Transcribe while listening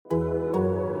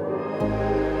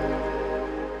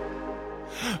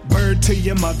to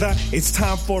your mother. It's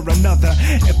time for another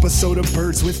episode of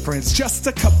Birds with Friends. Just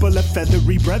a couple of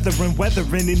feathery brethren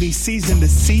weathering any season to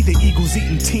see the Eagles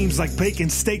eating teams like bacon,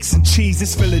 steaks, and cheese.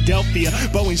 It's Philadelphia.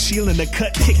 Bo and Sheila in the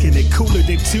cut, kicking it cooler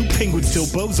than two penguins till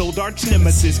Bo's old arch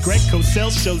nemesis Greg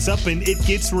Cosell shows up and it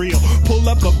gets real. Pull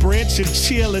up a branch and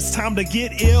chill. It's time to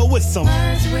get ill with some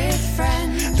Birds with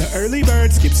Friends. The early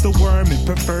bird skips the worm and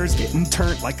prefers getting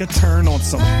turned like a turn on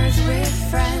some Birds with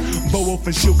Friends. Bo Wolf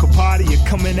and Shul Kapadi are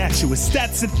coming at you with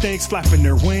stats and things flapping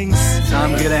their wings.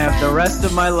 I'm gonna have the rest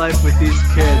of my life with these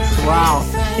kids. Wow.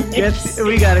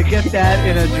 We gotta get that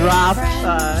in a drop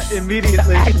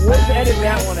immediately. Let's edit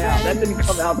that one out. That didn't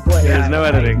come out play. There's no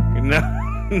editing.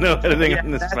 No editing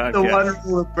on this that's podcast. The one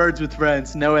rule of Birds with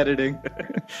Friends. No editing.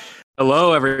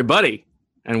 Hello, everybody,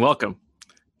 and welcome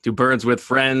to Birds with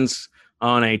Friends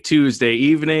on a Tuesday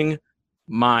evening.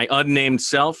 My unnamed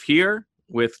self here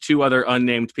with two other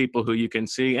unnamed people who you can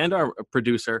see, and our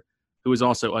producer, who is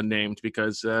also unnamed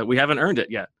because we haven't earned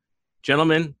it yet.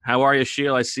 Gentlemen, how are you?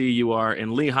 Sheil, I see you are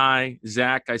in Lehigh.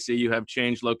 Zach, I see you have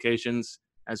changed locations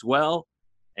as well.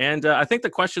 And I think the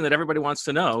question that everybody wants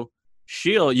to know,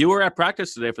 Sheil, you were at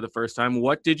practice today for the first time.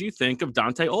 What did you think of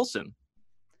Dante Olson?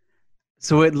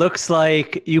 So it looks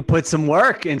like you put some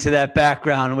work into that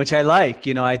background, which I like.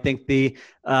 You know, I think the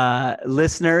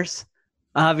listeners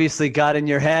obviously got in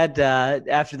your head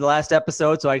after the last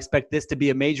episode, so I expect this to be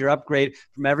a major upgrade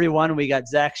from everyone. We got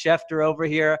Zach Schefter over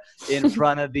here in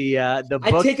front of the book.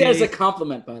 I take that as a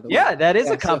compliment, by the way. Yeah, that is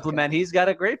a compliment. Okay. He's got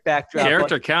a great backdrop.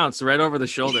 Character counts right over the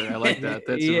shoulder. I like that.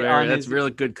 That's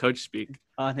really good coach speak.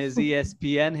 On his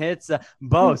ESPN hits.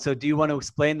 Bo, so do you want to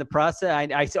explain the process?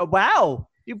 I said, wow,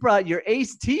 you brought your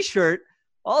Ace T-shirt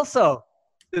also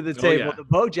to the table. Yeah. The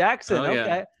Bo Jackson. Oh, okay.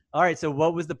 Yeah. All right. So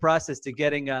what was the process to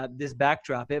getting this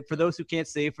backdrop? For those who can't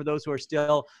see, for those who are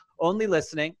still only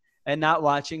listening and not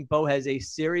watching, Bo has a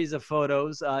series of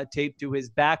photos taped to his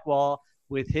back wall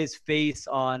with his face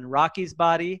on Rocky's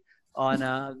body,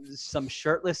 on some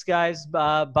shirtless guy's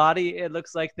body, it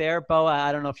looks like there. Bo,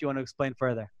 I don't know if you want to explain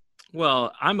further.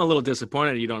 Well, I'm a little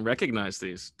disappointed you don't recognize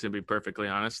these, to be perfectly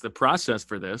honest. The process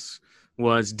for this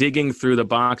was digging through the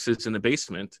boxes in the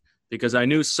basement because I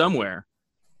knew somewhere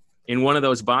in one of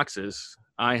those boxes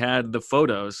I had the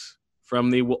photos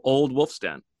from the old Wolf's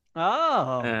Den.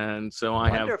 Oh. And so I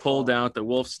have pulled out the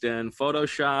Wolf's Den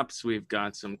Photoshops. We've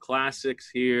got some classics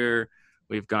here.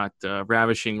 We've got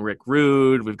Ravishing Rick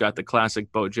Rude. We've got the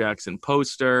classic Bo Jackson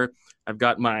poster. I've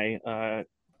got my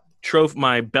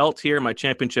my belt here, my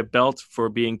championship belt for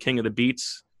being King of the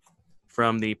Beats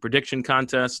from the prediction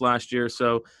contest last year.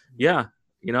 So yeah,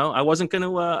 you know, I wasn't gonna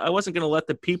let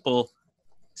the people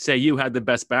say you had the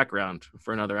best background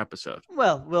for another episode.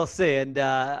 Well, we'll see. And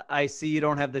I see you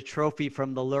don't have the trophy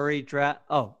from the Lurie draft.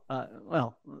 Oh,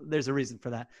 well, there's a reason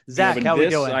for that. Zach, how we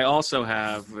doing? I also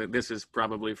have. This is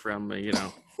probably from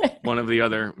one of the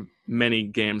other many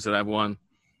games that I've won.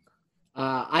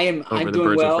 I'm doing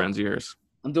doing well. Friends years.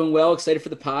 I'm doing well. Excited for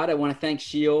the pod. I want to thank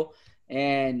Sheil,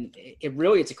 and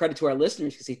it's a credit to our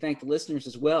listeners because he thanked the listeners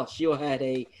as well. Sheil had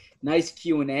a nice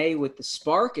Q&A with the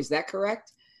Spark. Is that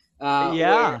correct?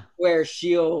 Yeah. Where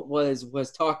Sheil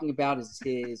was talking about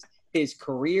his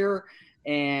career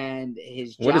and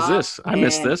his job. What is this? I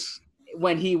missed this.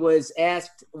 When he was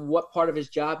asked what part of his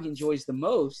job he enjoys the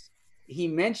most, he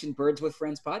mentioned Birds with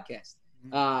Friends podcast.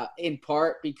 In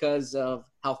part because of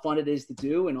how fun it is to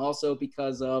do, and also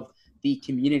because of the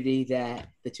community that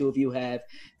the two of you have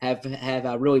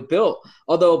really built.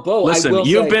 Although, Bo, listen,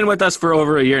 you've been with us for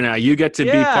over a year now. You get to be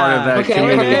part of that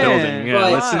community building. Yeah,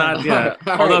 let's not. Yeah.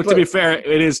 Although to be fair,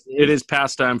 it is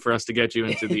past time for us to get you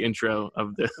into the intro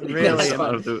of the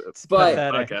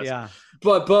podcast. Yeah.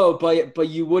 But Bo, but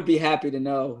you would be happy to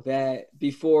know that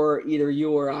before either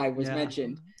you or I was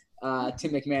mentioned,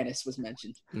 Tim McManus was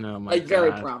mentioned. No, my God.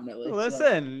 Very prominently.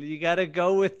 Listen, you got to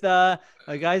go with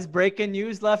guys breaking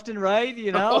news left and right.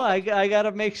 You know, I got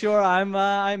to make sure I'm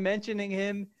mentioning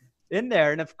him in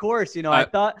there. And of course, you know, I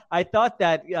thought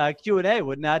that Q&A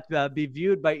would not be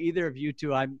viewed by either of you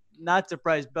two. I'm not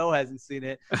surprised Bo hasn't seen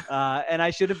it, and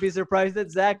I shouldn't be surprised that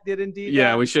Zach did indeed.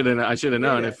 Yeah, I should have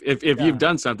known. If you've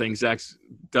done something, Zach's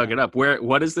dug it up.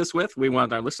 What is this with? We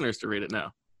want our listeners to read it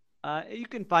now. You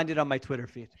can find it on my Twitter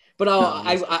feed. But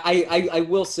I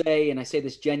will say, and I say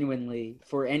this genuinely,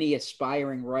 for any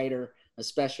aspiring writer,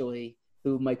 especially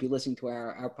who might be listening to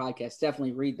our podcast,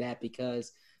 definitely read that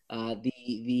because I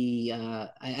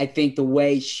think the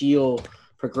way Sheil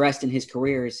progressed in his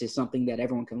career is something that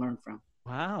everyone can learn from.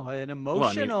 Wow, an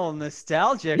emotional,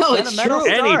 nostalgic, no, it's true.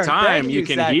 Anytime you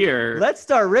can hear. Let's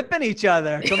start ripping each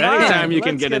other. Come on. Anytime you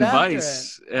can get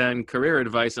advice and career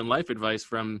advice and life advice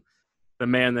from the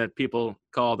man that people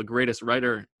call the greatest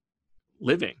writer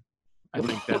living. I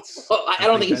think that's. I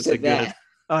don't think he said that.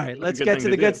 All right, let's get to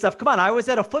the good stuff. Come on, I was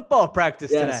at a football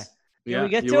practice today. Can we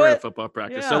get you to were it? at football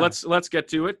practice. Yeah. So let's get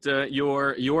to it.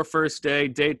 Your first day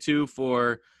 2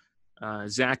 for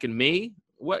Zach and me.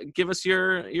 Give us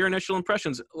your initial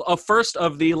impressions. First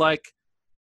of the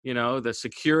the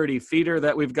security theater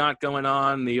that we've got going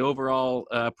on, the overall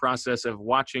process of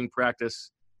watching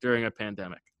practice during a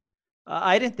pandemic.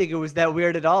 I didn't think it was that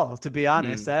weird at all, to be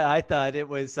honest. I thought it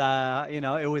was,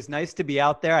 it was nice to be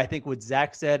out there. I think what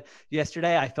Zach said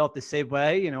yesterday, I felt the same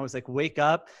way. It was like, wake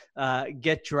up,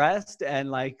 get dressed,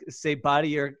 and say bye to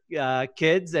your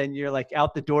kids, and you're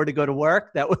out the door to go to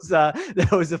work. That was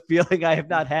a feeling I have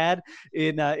not had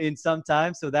in some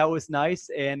time. So that was nice.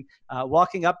 And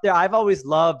walking up there, I've always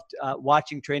loved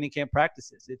watching training camp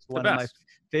practices. It's one of my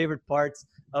favorite parts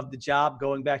of the job,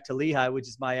 going back to Lehigh, which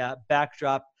is my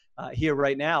backdrop here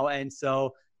right now. And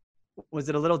so was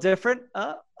it a little different?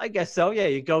 I guess so. Yeah.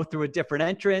 You go through a different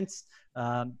entrance.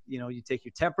 You take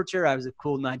your temperature. I was a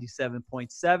cool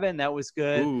 97.7. That was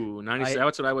good. Ooh, 97.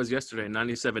 That's what I was yesterday.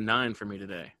 97.9 for me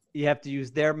today. You have to use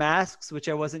their masks, which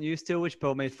I wasn't used to, which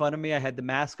Bo made fun of me. I had the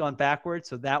mask on backwards,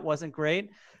 so that wasn't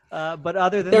great. But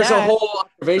other than there's that, a whole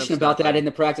observation about that in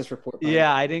the practice report.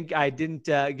 Yeah, I didn't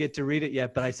get to read it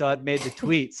yet, but I saw it made the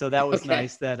tweet, so that was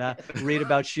nice. That read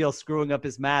about Shield screwing up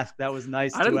his mask. That was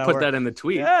nice. I didn't put that in the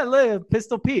tweet. Yeah,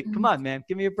 Pistol Pete, come on, man,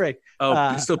 give me a break.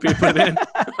 Oh, Pistol Pete put it in.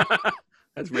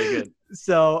 That's pretty good.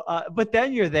 So, but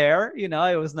then you're there.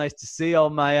 It was nice to see all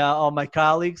my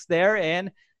colleagues there, and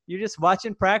you're just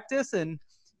watching practice and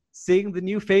seeing the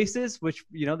new faces, which,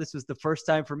 this was the first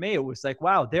time for me. It was like,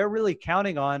 wow, they're really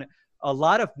counting on a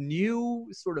lot of new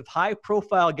sort of high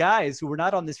profile guys who were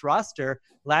not on this roster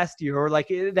last year, or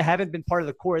they haven't been part of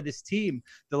the core of this team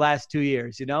the last 2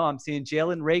 years. I'm seeing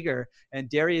Jalen Reagor and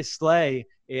Darius Slay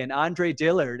and Andre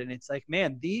Dillard. And it's like,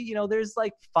 man, there's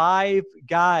 5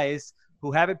 guys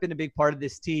who haven't been a big part of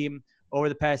this team over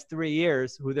the past 3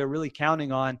 years who they're really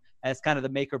counting on as kind of the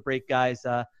make or break guys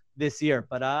this year.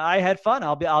 But I had fun.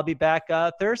 I'll be back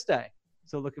Thursday.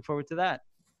 So looking forward to that.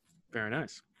 Very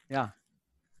nice. Yeah.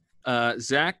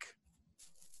 Zach,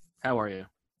 how are you?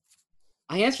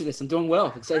 I answered this. I'm doing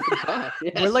well. Excited to talk.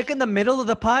 Yes. We're in the middle of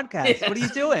the podcast. Yes. What are you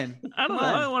doing? I don't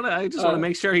know. I just want to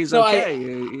make sure he's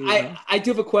okay. I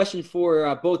do have a question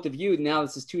for both of you. Now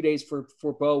this is 2 days for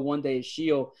Bo, 1 day is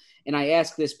Shield. And I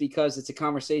ask this because it's a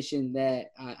conversation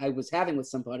that I was having with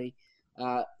somebody.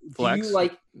 Flex do you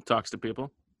talks to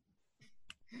people.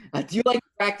 Do you like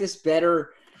practice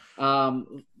better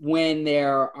when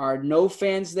there are no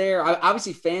fans there?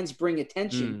 Obviously, fans bring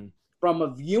attention. From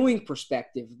a viewing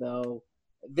perspective, though,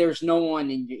 there's no one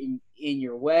in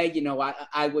your way.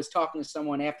 I was talking to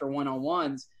someone after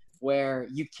one-on-ones where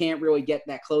you can't really get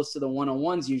that close to the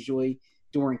one-on-ones usually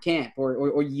during camp,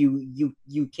 or you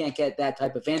can't get that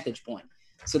type of vantage point.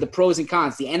 So the pros and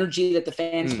cons, the energy that the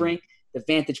fans bring, the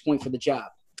vantage point for the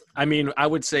job. I mean, I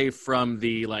would say from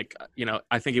the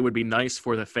I think it would be nice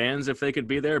for the fans if they could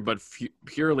be there, but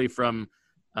purely from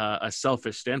a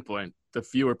selfish standpoint, the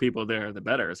fewer people there, the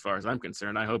better, as far as I'm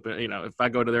concerned. I hope, if I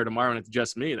go to there tomorrow and it's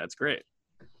just me, that's great.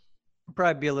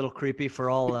 Probably be a little creepy for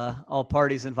all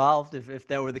parties involved if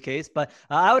that were the case, but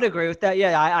I would agree with that.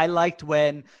 Yeah, I liked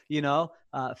when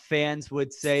fans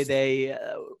would say they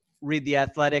read The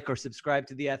Athletic or subscribe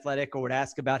to The Athletic or would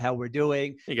ask about how we're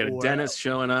doing. You got a Dennis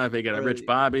showing up. You got a Rich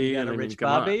Bobby. And a Rich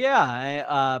Bobby,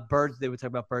 yeah. Birds, they would talk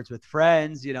about Birds with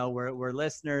Friends. We're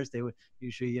listeners. They would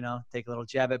usually, take a little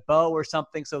jab at Bo or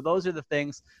something. So those are the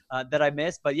things that I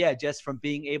miss. But, yeah, just from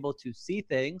being able to see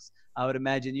things, I would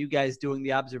imagine you guys doing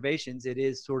the observations, it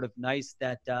is sort of nice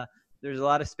that there's a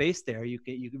lot of space there. You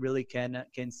really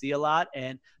can see a lot.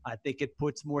 And I think it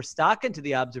puts more stock into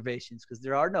the observations because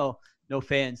there are no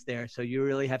fans there. So you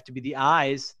really have to be the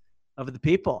eyes of the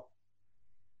people.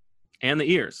 And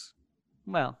the ears.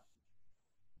 Well.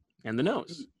 And the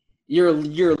nose. You're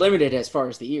limited as far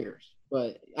as the ears.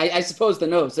 But I suppose the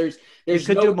nose. There's you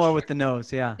could do more with the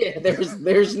nose, yeah. Yeah,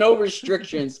 there's no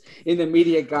restrictions in the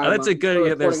media guidelines. That's a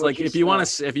good there's if you want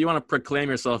to proclaim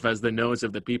yourself as the nose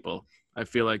of the people, I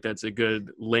feel like that's a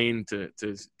good lane to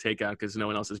take out because no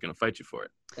one else is going to fight you for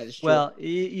it. That is true. Well,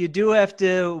 you do have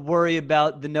to worry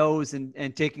about the nose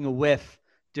and taking a whiff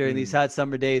during these hot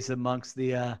summer days amongst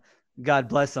the, God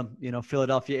bless them,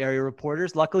 Philadelphia area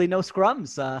reporters. Luckily, no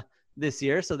scrums this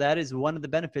year, so that is one of the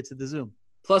benefits of the Zoom.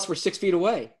 Plus, we're 6 feet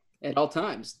away at all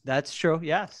times. That's true,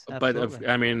 yes. Absolutely.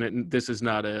 But, this is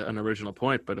not an original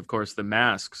point, but, of course, the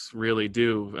masks really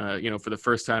do, for the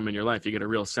first time in your life, you get a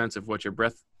real sense of what your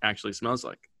breath actually smells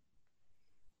like.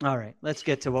 All right, let's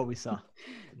get to what we saw.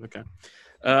 Okay.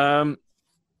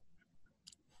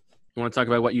 You want to talk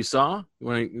about what you saw? You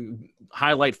want to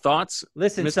highlight thoughts?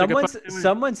 Listen, Mr.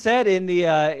 someone said in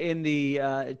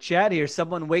the chat here,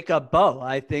 someone wake up Bo.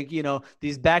 I think,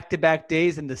 these back-to-back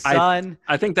days in the sun.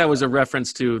 I think that was a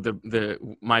reference to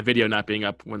my video not being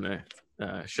up when the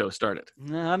show started.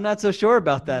 No, I'm not so sure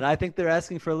about that. I think they're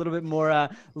asking for a little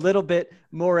bit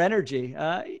more energy.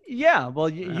 Yeah. Well,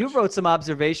 you wrote some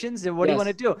observations, and what do you want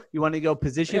to do? You want to go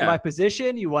position by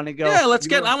position? You want to go? Yeah,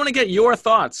 I want to get your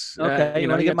thoughts. Okay.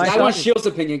 I want Shield's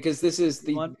opinion because this is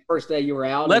the first day you were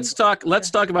out. Let's talk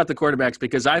about the quarterbacks,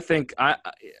 because I think I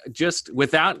just,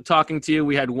 without talking to you,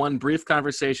 we had one brief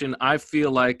conversation. I feel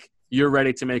like you're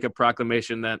ready to make a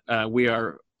proclamation that we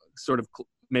are sort of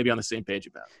maybe on the same page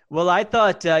about. Well, I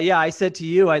thought, I said to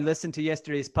you, I listened to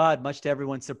yesterday's pod, much to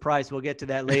everyone's surprise. We'll get to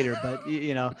that later, but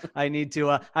I need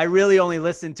to, I really only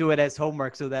listen to it as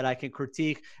homework so that I can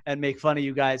critique and make fun of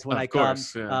you guys when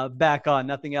come back on,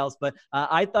 nothing else. But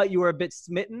I thought you were a bit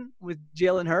smitten with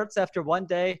Jalen Hurts after one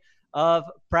day of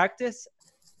practice.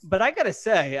 But I got to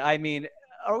say, I mean,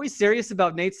 are we serious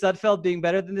about Nate Sudfeld being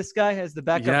better than this guy as the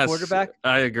backup quarterback?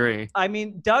 I agree. I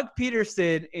mean, Doug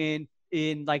Peterson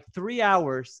in like 3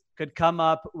 hours could come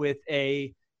up with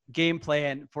a game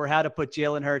plan for how to put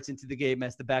Jalen Hurts into the game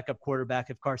as the backup quarterback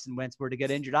if Carson Wentz were to get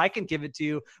injured. I can give it to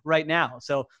you right now.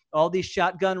 So all these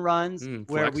shotgun runs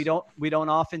where we don't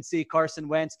often see Carson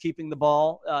Wentz keeping the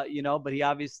ball, but he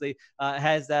obviously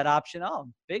has that option. Oh,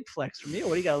 big flex from you.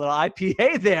 What do you got? A little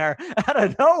IPA there out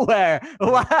of nowhere.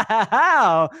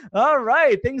 Wow. All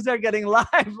right. Things are getting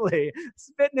lively.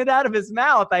 Spitting it out of his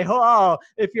mouth.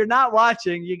 If you're not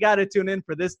watching, you got to tune in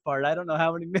for this part. I don't know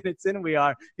how many minutes in we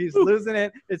are. He's losing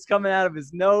it. It's coming out of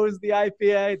his nose, the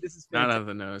IPA. This is fantastic. Not out of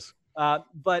the nose.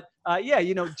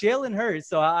 Jalen Hurts.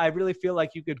 So I really feel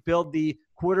like you could build the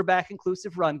quarterback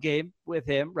inclusive run game with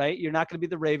him, right? You're not going to be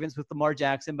the Ravens with Lamar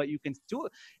Jackson, but you can do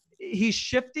it. He's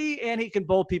shifty and he can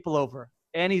bowl people over.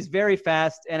 And he's very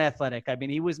fast and athletic. I mean,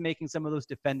 he was making some of those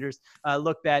defenders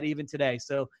look bad even today.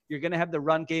 So you're going to have the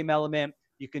run game element.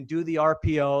 You can do the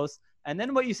RPOs. And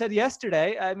then what you said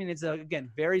yesterday, I mean, it's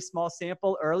again, very small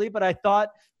sample early, but I thought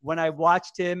when I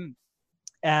watched him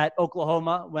at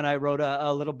Oklahoma, when I wrote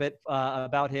a little bit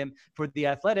about him for The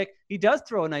Athletic, he does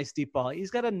throw a nice deep ball.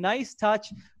 He's got a nice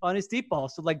touch on his deep ball.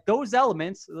 So like those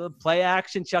elements, play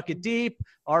action, chuck it deep,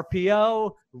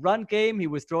 RPO, run game. He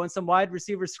was throwing some wide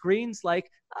receiver screens. Like,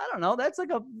 I don't know, that's like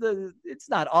it's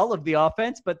not all of the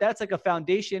offense, but that's like a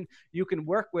foundation you can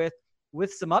work with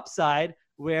some upside,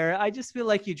 where I just feel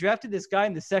like you drafted this guy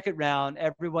in the second round.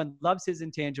 Everyone loves his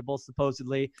intangibles,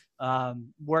 supposedly,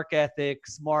 work ethic,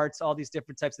 smarts, all these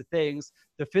different types of things.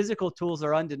 The physical tools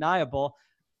are undeniable.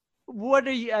 Are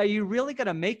you really going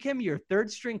to make him your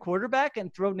third string quarterback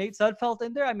and throw Nate Sudfeld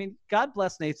in there? I mean, God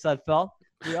bless Nate Sudfeld.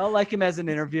 We all like him as an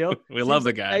interview. We love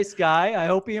the guy. Nice guy. I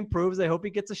hope he improves. I hope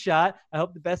he gets a shot. I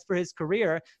hope the best for his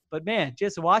career. But man,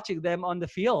 just watching them on the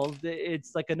field,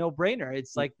 it's like a no-brainer.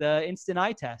 It's like the instant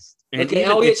eye test. It's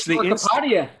Elliot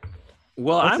Shore-Kapadia.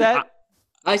 What's that?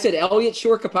 I said Elliot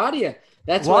Shore-Kapadia.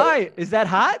 That's why. Is that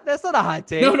hot? That's not a hot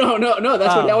take. No.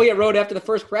 That's what Elliot wrote after the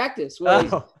first practice.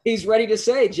 Well, he's ready to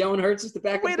say Jalen Hurts is the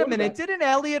backup. Wait a minute. Didn't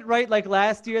Elliot write like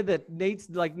last year that Nate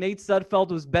Sudfeld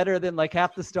was better than like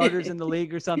half the starters in the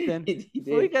league or something? He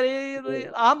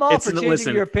did. I'm all for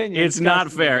changing your opinion. It's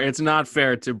not fair. It's not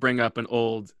fair to bring up an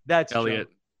old Elliot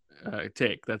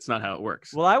take. That's not how it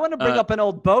works. Well, I want to bring up an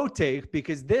old Bo take,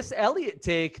 because this Elliott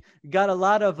take got a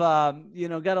lot of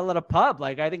pub.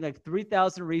 Like I think like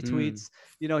 3,000 retweets.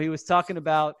 He was talking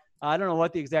about, I don't know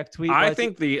what the exact tweet was. I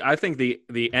think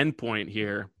the end point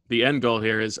here, the end goal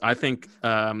here is, I think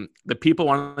the people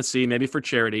want to see, maybe for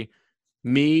charity,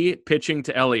 me pitching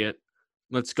to Elliott.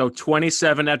 Let's go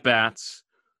 27 at bats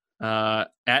at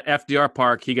FDR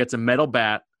Park. He gets a metal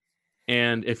bat.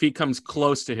 And if he comes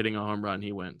close to hitting a home run,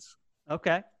 he wins.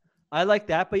 Okay. I like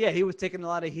that. But yeah, he was taking a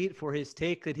lot of heat for his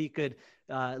take that he could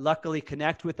luckily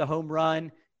connect with the home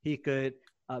run. He could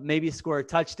maybe score a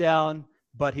touchdown,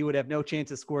 but he would have no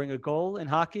chance of scoring a goal in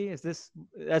hockey.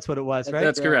 That's what it was, right?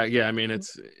 That's correct. Yeah. I mean,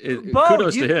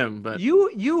 kudos to him, but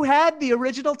you had the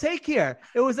original take here.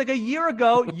 It was like a year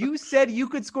ago. You said you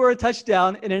could score a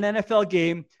touchdown in an NFL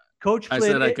game. Coach Flynn, I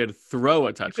said I could throw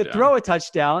a touchdown. You could throw a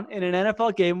touchdown in an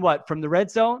NFL game. What, from the red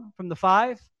zone, from the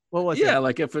 5? What was it? Yeah,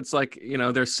 like if it's like,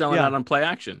 they're selling out on play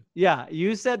action. Yeah,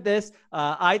 you said this.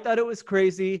 I thought it was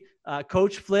crazy.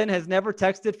 Coach Flynn has never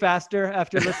texted faster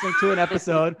after listening to an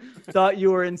episode. Thought you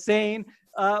were insane.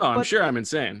 I'm sure I'm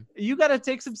insane. You got to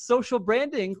take some social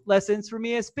branding lessons from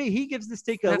ESP. He gives this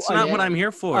take. That's not what I'm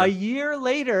here for. A year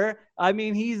later, I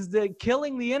mean, he's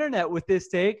killing the internet with this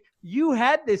take. You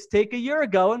had this take a year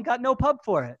ago and got no pub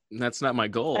for it. That's not my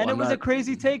goal. And it was a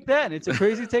crazy take then. It's a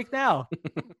crazy take now.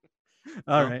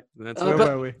 All right. That's Where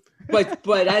were we?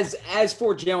 But as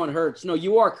for Jalen Hurts, no,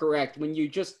 you are correct. When you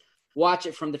just watch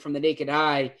it from the naked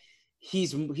eye,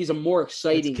 he's a more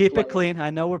exciting. Let's keep player. it clean.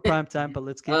 I know we're prime time, but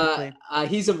let's keep it clean.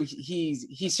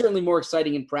 He's certainly more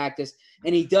exciting in practice,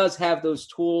 and he does have those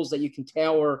tools that you can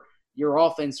tailor your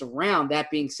offense around. That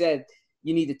being said,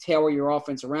 you need to tailor your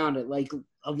offense around it.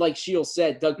 Like Shields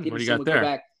said, Doug Peterson will go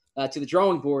back to the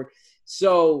drawing board.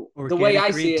 So Organic the way I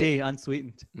see tea, it,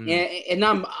 unsweetened. and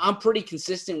I'm pretty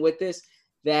consistent with this,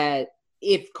 that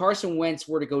if Carson Wentz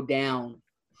were to go down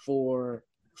for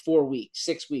 4 weeks,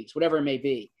 6 weeks, whatever it may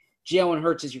be, Jalen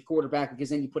Hurts is your quarterback because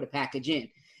then you put a package in.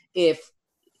 If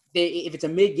it's a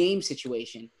mid-game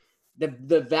situation,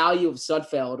 the value of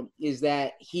Sudfeld is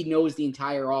that he knows the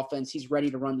entire offense. He's ready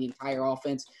to run the entire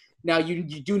offense. Now, you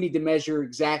do need to measure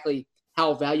exactly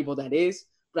how valuable that is,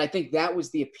 but I think that was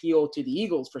the appeal to the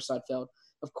Eagles for Sudfeld.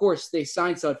 Of course, they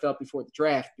signed Sudfeld before the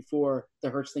draft, before the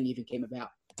Hurts thing even came about.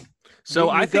 So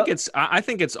I think it's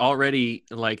already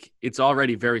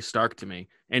very stark to me,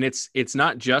 and it's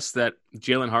not just that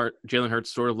Jalen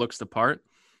Hurts sort of looks the part.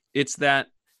 It's that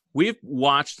we've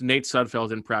watched Nate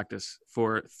Sudfeld in practice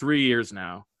for 3 years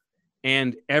now,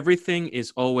 and everything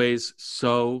is always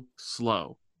so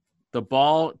slow. The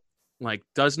ball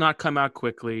does not come out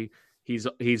quickly.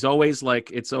 He's always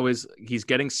he's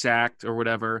getting sacked or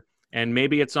whatever, and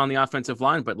maybe it's on the offensive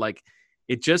line, but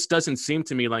it just doesn't seem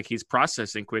to me like he's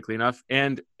processing quickly enough.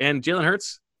 And Jalen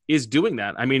Hurts is doing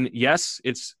that. I mean, yes,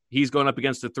 he's going up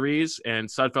against the threes, and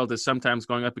Sudfeld is sometimes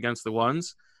going up against the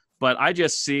ones. But I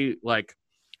just see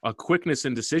a quickness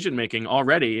in decision making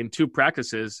already in 2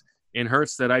 practices in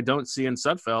Hurts that I don't see in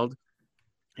Sudfeld.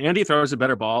 And he throws a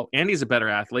better ball, and he's a better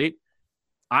athlete.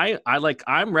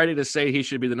 I'm ready to say he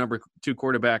should be the number 2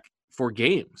 quarterback for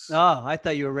games. Oh, I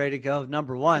thought you were ready to go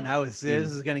number 1. This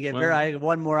is going to get I had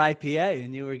one more IPA,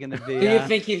 and you were going to be. Do you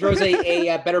think he throws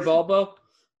a better ball, Bo?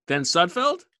 Than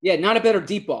Sudfeld? Yeah, not a better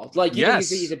deep ball. You yes.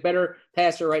 think he's a better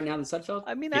passer right now than Sudfeld?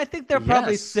 I mean, I think they're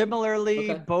probably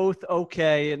similarly both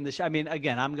okay in the. I mean,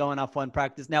 again, I'm going off one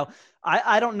practice now.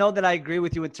 I don't know that I agree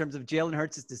with you in terms of Jalen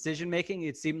Hurts' decision making.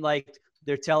 It seemed like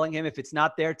they're telling him if it's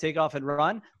not there, take off and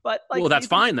run. But well, that's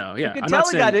fine though. Yeah,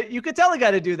 you could tell a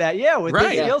guy to do that. Yeah, with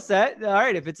his skill set. All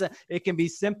right, it can be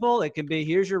simple. It can be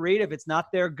here's your read. If it's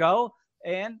not there, go.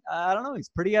 And I don't know. He's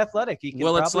pretty athletic. He can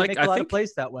probably make a lot of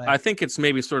plays that way. I think it's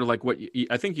maybe sort of like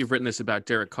I think you've written this about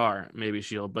Derek Carr, maybe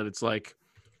Shield, but it's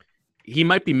Sudfeld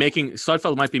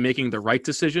might be making the right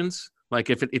decisions.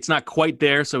 If it's not quite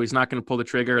there, so he's not going to pull the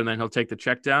trigger and then he'll take the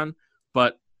check down.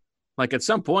 But at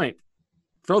some point,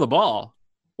 throw the ball.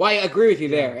 Well, I agree with you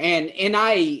there.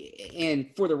 And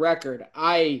for the record,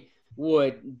 I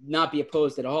would not be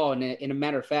opposed at all. And in a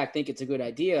matter of fact, think it's a good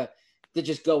idea to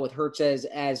just go with Hurts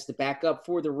as the backup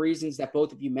for the reasons that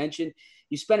both of you mentioned.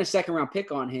 You spent a 2nd-round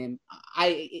pick on him.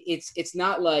 It's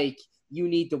not like you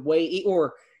need to wait,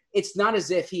 or it's not as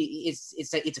if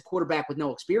it's a quarterback with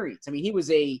no experience. I mean, he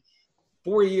was a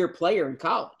 4-year player in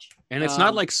college. And it's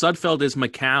not like Sudfeld is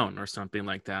McCown or something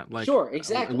like that. Sure,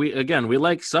 exactly. We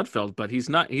like Sudfeld, but he's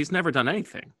never done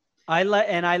anything. I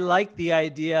like the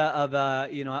idea of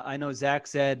I know Zach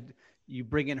said you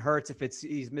bring in Hurts if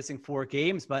he's missing 4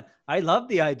 games, but I love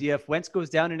the idea if Wentz goes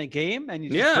down in a game and you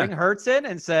just bring Hurts in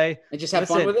and say and just have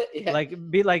fun with it. Yeah.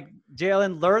 Be like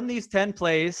Jalen, learn these 10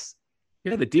 plays.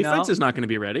 Yeah, the defense is not going to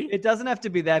be ready. It doesn't have to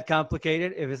be that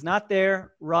complicated. If it's not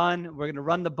there, run. We're going to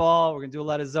run the ball. We're going to do a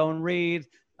lot of zone read.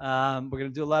 We're going to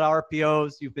do a lot of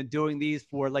RPOs. You've been doing these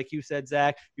for, like you said,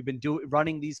 Zach, you've been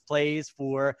running these plays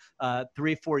for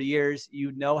 3-4 years.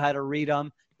 You know how to read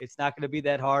them. It's not going to be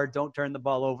that hard. Don't turn the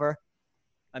ball over.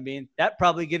 I mean, that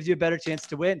probably gives you a better chance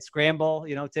to win. Scramble,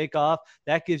 take off.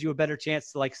 That gives you a better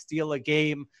chance to steal a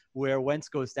game where Wentz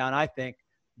goes down, I think,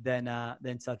 than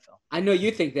Sudfeld. I know you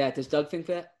think that. Does Doug think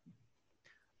that?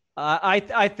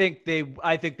 I think they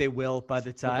will by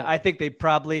the time. I think they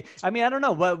probably. I mean, I don't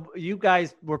know what you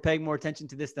guys were paying more attention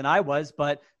to this than I was,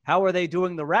 but how are they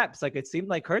doing the reps? It seemed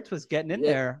like Hurts was getting in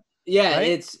there. Yeah,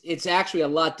 right? It's actually a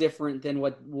lot different than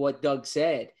what Doug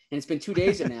said. And it's been 2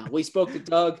 days now. We spoke to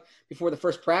Doug before the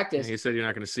first practice. Yeah, he said you're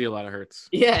not going to see a lot of Hurts.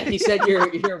 Yeah, he said you're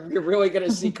really going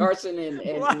to see Carson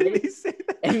and why did he say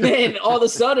that? And then all of a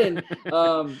sudden,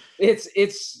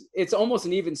 it's almost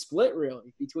an even split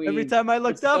really between. Every time I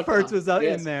looked up, Hurts was out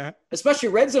in there, especially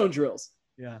red zone drills.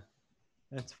 Yeah,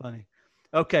 that's funny.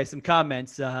 Okay, some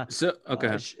comments. OJ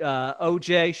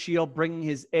Shield bringing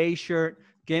his A shirt.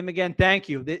 Game again. Thank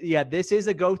you. This is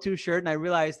a go-to shirt, and I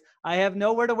realized I have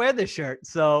nowhere to wear this shirt.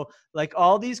 So, like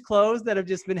all these clothes that have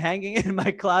just been hanging in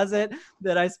my closet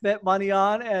that I spent money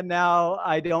on, and now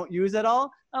I don't use at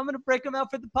all, I'm gonna break them out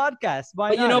for the podcast.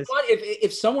 Why But not? you know what?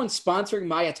 If someone's sponsoring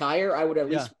my attire, I would at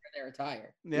least wear their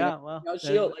attire. Yeah,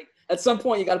 Shield. Like at some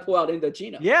point, you got to pull out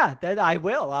Indochino. Yeah, that I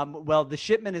will. Well, the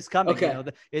shipment is coming. Okay. You know,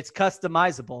 it's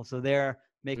customizable, so they're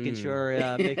making sure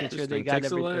they got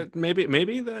everything.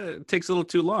 Maybe that takes a little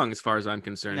too long, as far as I'm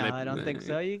concerned. No, maybe, I don't think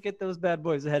so. You get those bad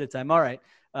boys ahead of time. All right.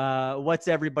 What's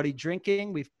everybody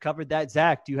drinking? We've covered that.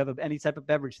 Zach, do you have any type of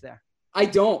beverage there? I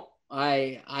don't.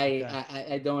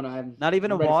 I don't. I'm not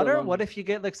even a ready for water. What if you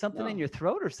get like something in your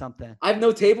throat or something? I have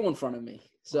no table in front of me,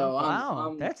 so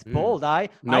wow, that's bold. I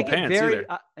no get pants very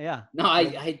either. yeah. No,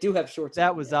 I do have shorts.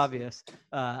 That was obvious.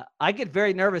 I get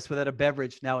very nervous without a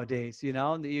beverage nowadays. You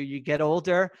know, you get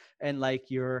older and like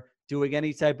you're doing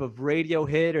any type of radio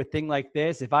hit or thing like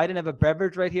this. If I didn't have a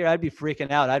beverage right here, I'd be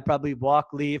freaking out. I'd probably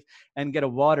walk, leave, and get a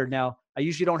water. Now, I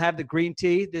usually don't have the green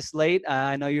tea this late.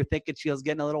 I know you're thinking Shield's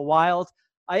getting a little wild.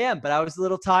 I am, but I was a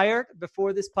little tired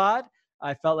before this pod.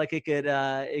 I felt like it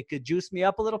could juice me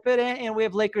up a little bit, and we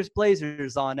have Lakers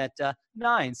Blazers on at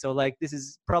 9. So like this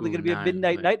is probably going to be a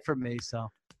midnight night for me.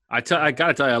 So I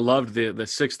gotta tell you, I loved the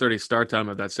 6:30 start time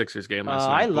of that Sixers game last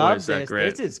night. I love this.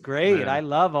 Great. This is great. Yeah. I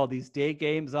love all these day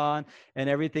games on and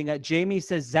everything. Jamie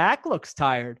says Zach looks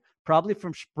tired, probably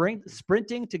from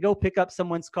sprinting to go pick up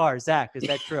someone's car. Zach, is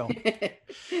that true?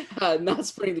 Not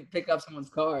sprinting to pick up someone's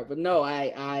car, but no,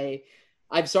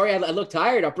 I'm sorry. I look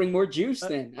tired. I'll bring more juice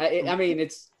then. I mean,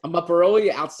 I'm up early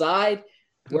outside.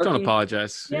 Don't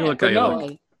apologize. Yeah, you look how you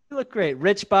look. You look great.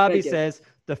 Rich Bobby says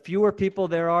the fewer people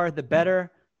there are, the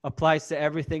better. Applies to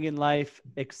everything in life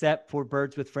except for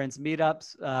Birds with Friends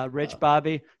meetups. Rich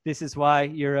Bobby, this is why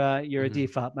you're a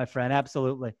default, my friend.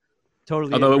 Absolutely.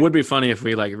 Totally. Although it would be funny if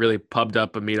we like really pubbed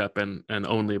up a meetup and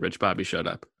only Rich Bobby showed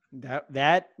up.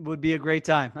 That would be a great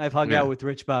time. I've hung out with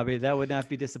Rich Bobby. That would not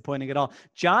be disappointing at all.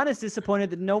 John is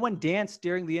disappointed that no one danced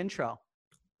during the intro.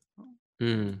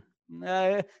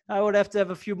 I would have to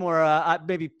have a few more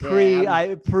maybe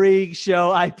pre-show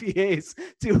IPAs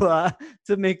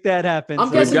to make that happen.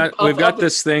 We've got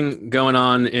this thing going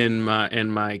on in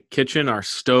my kitchen, our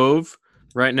stove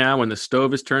right now. When the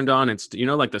stove is turned on, it's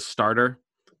like the starter,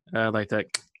 like that.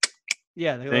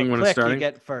 Yeah, the thing when click it's starting. You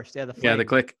get first. Yeah, the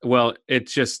click. Well,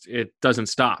 it doesn't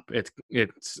stop. It's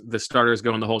the starter is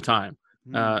going the whole time.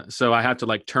 So I have to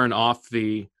like turn off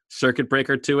the circuit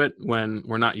breaker to it when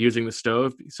we're not using the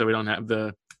stove, so we don't have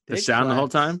the sound the whole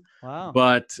time. Wow.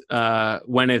 But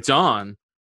when it's on,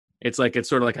 it's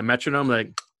sort of like a metronome,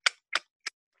 like,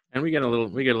 and we get a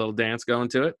little dance going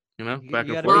to it, back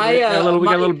and forth. We got a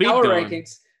little beat going.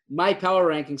 My power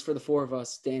rankings for the four of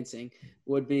us dancing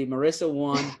would be Marissa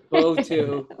 1, Bo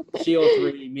 2, Shield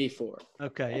 3, me 4.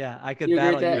 Okay, yeah, I could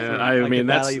battle you. I mean,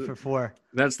 battle you for 4.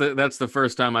 That's the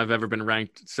first time I've ever been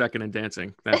ranked second in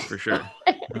dancing. That's for sure.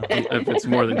 If it's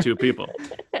more than 2 people,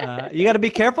 you got to be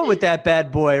careful with that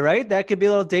bad boy, right? That could be a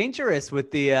little dangerous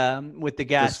with the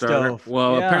gas stove.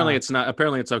 Well, apparently it's not.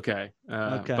 Apparently it's okay.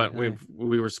 But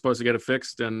we were supposed to get it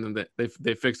fixed, and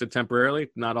they fixed it temporarily,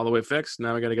 not all the way fixed.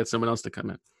 Now we got to get someone else to come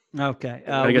in. Okay.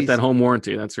 Gotta get that home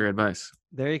warranty. That's your advice.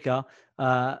 There you go.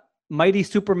 Mighty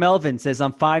Super Melvin says,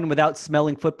 I'm fine without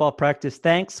smelling football practice.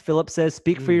 Thanks. Philip says,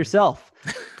 speak for yourself.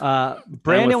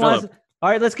 Brandon wants. All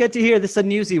right, let's get to here. This is a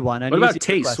newsy one. What about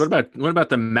taste? Request. What about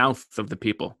the mouth of the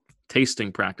people?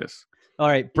 Tasting practice. All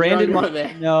right. Brandon wants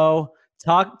to know.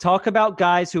 Talk about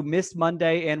guys who missed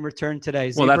Monday and returned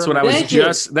today. Well, that's what I was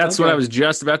what I was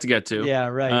just about to get to. Yeah,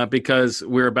 right. Because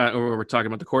we're talking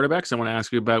about the quarterbacks. I want to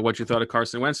ask you about what you thought of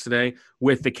Carson Wentz today,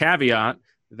 with the caveat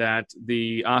that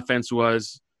the offense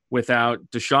was without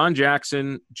Deshaun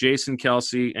Jackson, Jason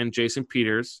Kelce, and Jason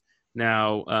Peters.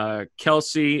 Now,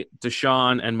 Kelce,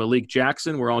 Deshaun, and Malik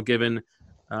Jackson were all given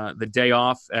the day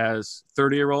off as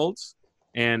 30-year-olds.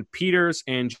 And Peters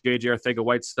and J.J.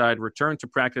 Arcega-Whiteside returned to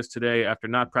practice today after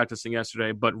not practicing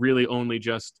yesterday, but really only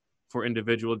just for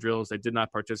individual drills. They did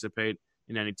not participate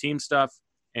in any team stuff.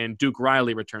 And Duke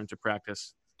Riley returned to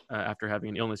practice after having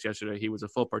an illness yesterday. He was a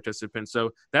full participant.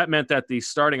 So that meant that the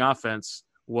starting offense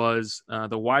was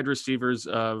the wide receivers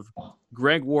of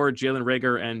Greg Ward, Jalen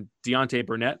Reagor, and Deontay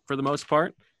Burnett for the most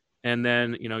part. And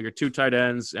then, your 2 tight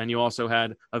ends, and you also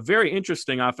had a very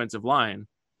interesting offensive line,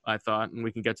 I thought, and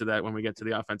we can get to that when we get to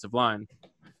the offensive line.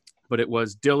 But it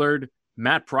was Dillard,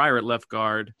 Matt Pryor at left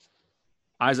guard,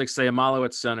 Isaac Seumalo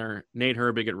at center, Nate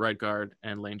Herbig at right guard,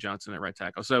 and Lane Johnson at right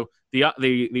tackle. So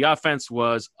the offense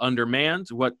was undermanned.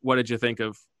 What did you think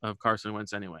of Carson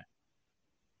Wentz anyway?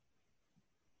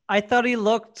 I thought he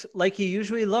looked like he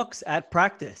usually looks at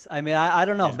practice. I mean, I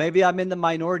don't know. Yeah. Maybe I'm in the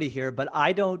minority here, but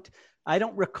I don't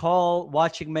recall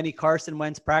watching many Carson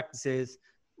Wentz practices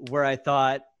where I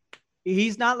thought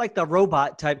he's not like the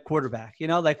robot type quarterback. You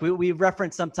know, like we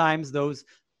reference sometimes those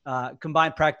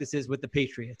combined practices with the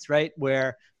Patriots, right?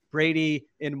 Where Brady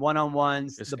in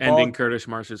one-on-ones, Just the ending ball Curtis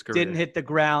Marsh's career. didn't hit the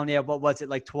ground. Yeah, what was it,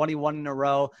 like 21 in a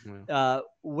row?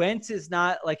 Wentz is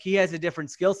not like, he has a different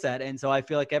skill set. And so I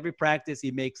feel like every practice he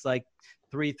makes like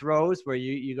 3 throws where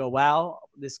you go, wow,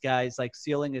 this guy's like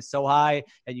ceiling is so high,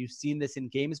 and you've seen this in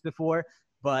games before.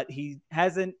 But he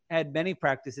hasn't had many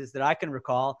practices that I can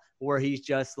recall where he's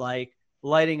just like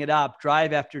lighting it up,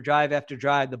 drive after drive after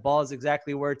drive. The ball is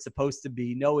exactly where it's supposed to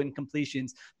be. No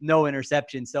incompletions, no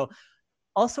interceptions. So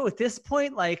also at this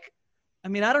point, like, I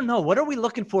mean, I don't know. What are we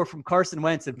looking for from Carson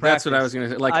Wentz in practice? That's what I was going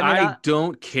to say. Like, I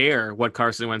don't care what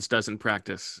Carson Wentz does in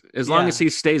practice. As long as he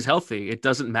stays healthy, it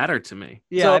doesn't matter to me.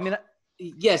 Yeah, so, I mean,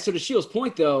 yeah. So to Shields'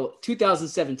 point, though,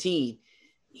 2017,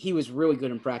 he was really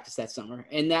good in practice that summer,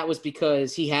 and that was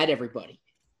because he had everybody.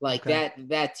 Like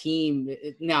that team.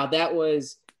 Now that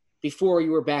was before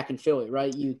you were back in Philly,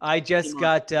 right? I just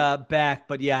got back,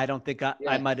 but yeah, I don't think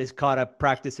I might have caught a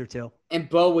practice or two. And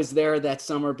Bo was there that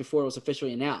summer before it was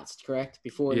officially announced, correct?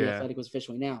 Before the Athletic was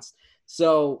officially announced.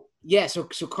 So yeah, so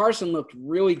Carson looked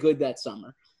really good that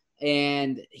summer,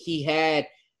 and he had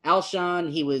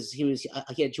Alshon.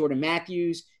 He had Jordan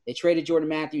Matthews. They traded Jordan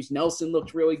Matthews. Nelson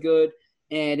looked really good.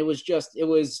 And it was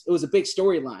a big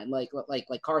storyline,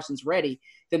 like Carson's ready.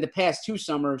 Then the past 2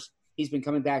 summers, he's been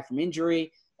coming back from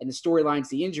injury, and the storyline's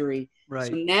the injury. Right.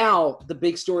 So now the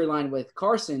big storyline with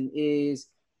Carson is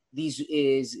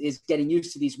getting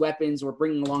used to these weapons, or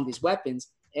bringing along these weapons.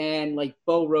 And like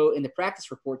Bo wrote in the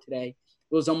practice report today,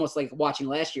 it was almost like watching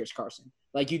last year's Carson.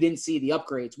 Like you didn't see the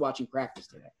upgrades watching practice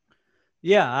today.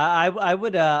 Yeah, I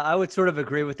would sort of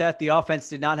agree with that. The offense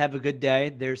did not have a good day.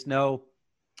 There's no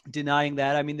denying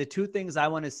that. I mean, the 2 things I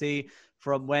want to see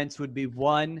from Wentz would be,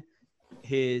 one,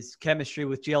 his chemistry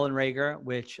with Jalen Reagor,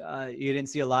 which you didn't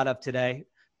see a lot of today.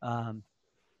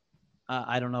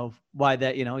 I don't know why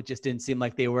that, it just didn't seem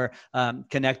like they were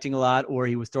connecting a lot, or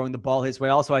he was throwing the ball his way.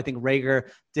 Also, I think Reagor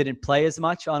didn't play as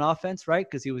much on offense, right?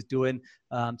 Because he was doing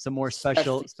some more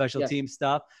special team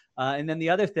stuff. And then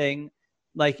the other thing,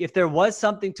 like if there was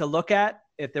something to look at,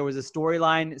 if there was a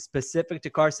storyline specific to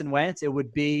Carson Wentz, it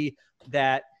would be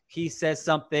that he says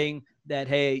something that,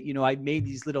 hey, I made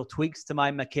these little tweaks to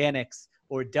my mechanics,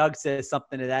 or Doug says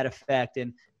something to that effect,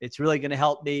 and it's really going to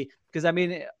help me. Because I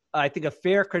mean, I think a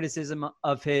fair criticism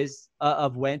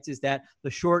of Wentz is that the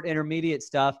short intermediate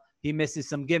stuff, he misses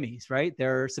some gimmies, right?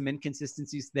 There are some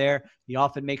inconsistencies there. He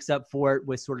often makes up for it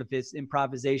with sort of his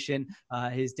improvisation,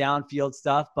 his downfield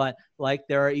stuff. But like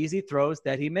there are easy throws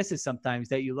that he misses sometimes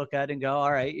that you look at and go,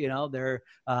 all right, there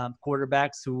are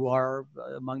quarterbacks who are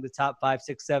among the top 5,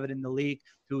 6, 7 in the league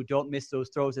who don't miss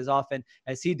those throws as often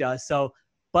as he does. So,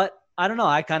 but I don't know.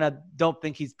 I kind of don't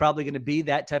think he's probably going to be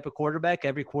that type of quarterback.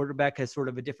 Every quarterback has sort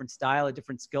of a different style, a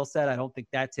different skill set. I don't think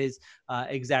that's his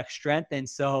exact strength. And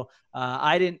so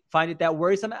I didn't find it that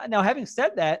worrisome. Now, having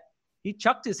said that, he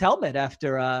chucked his helmet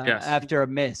after a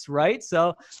miss, right?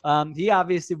 So he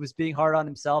obviously was being hard on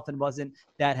himself and wasn't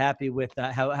that happy with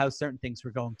how certain things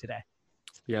were going today.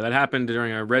 Yeah, that happened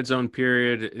during a red zone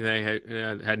period. They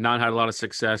had not had a lot of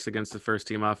success against the first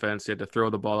team offense. He had to throw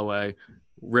the ball away,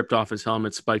 ripped off his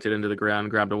helmet, spiked it into the ground,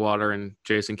 grabbed a water, and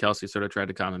Jason Kelce sort of tried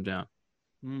to calm him down.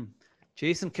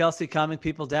 Jason Kelce calming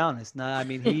people down. It's not, I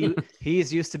mean,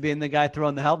 he's used to being the guy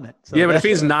throwing the helmet. So yeah, but if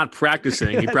he's not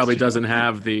practicing, he probably doesn't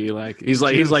have the, he's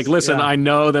like, listen, yeah. I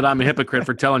know that I'm a hypocrite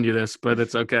for telling you this, but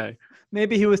it's okay.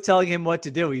 Maybe he was telling him what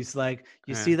to do. He's like,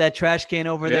 you see that trash can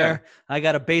over there? I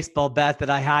got a baseball bat that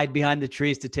I hide behind the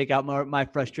trees to take out my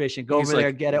frustration. Go over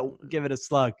there, get it, give it a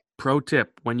slug. Pro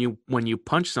tip, when you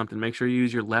punch something, make sure you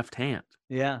use your left hand.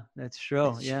 Yeah, that's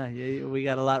true. Yeah, we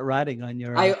got a lot riding on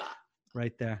your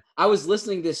right there. I was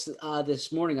listening this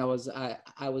morning. I was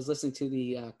listening to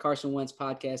the Carson Wentz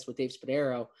podcast with Dave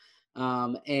Spadaro,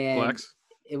 and Flex.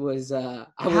 It was. How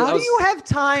do you have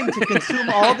time to consume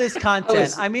all this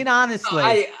content? I mean,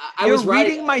 honestly, you're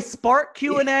reading my Spark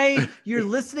Q&A. You're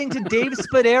listening to Dave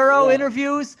Spadaro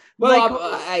interviews. Well,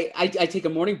 I take a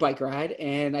morning bike ride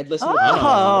and I'd listen.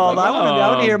 I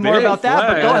want to hear more about that.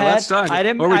 But go ahead.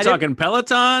 Are we talking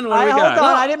Peloton? What do we got?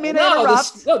 Hold on. I didn't mean to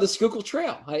interrupt. The Schuylkill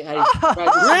Trail. Really? Yes.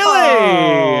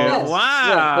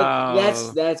 Wow.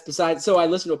 Yeah, that's besides. So I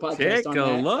listen to a podcast. Take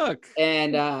a look.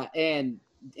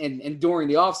 And during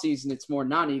the off season, it's more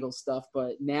non-Eagle stuff.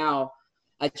 But now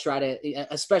I try to,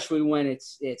 especially when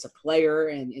it's a player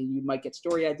and you might get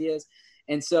story ideas.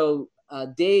 And so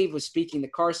Dave was speaking to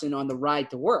Carson on the ride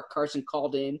to work. Carson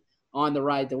called in on the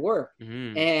ride to work,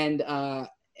 and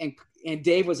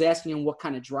Dave was asking him what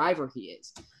kind of driver he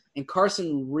is, and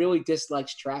Carson really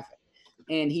dislikes traffic,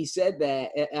 and he said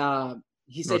that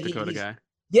North Dakota guy.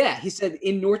 Yeah, he said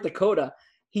in North Dakota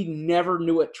he never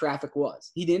knew what traffic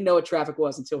was. He didn't know what traffic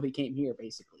was until he came here,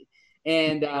 basically.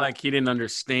 And like he didn't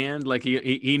understand, like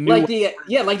he knew, like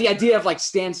the idea of like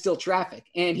standstill traffic.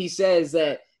 And he says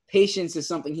that patience is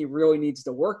something he really needs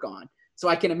to work on. So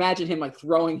I can imagine him like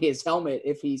throwing his helmet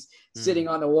if he's sitting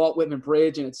on the Walt Whitman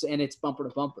Bridge and it's bumper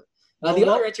to bumper. The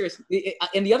other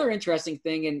interesting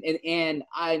thing, and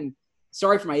I'm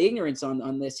sorry for my ignorance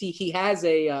on this. He has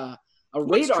a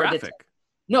radar detector.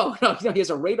 No, he has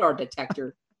a radar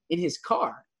detector in his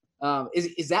car.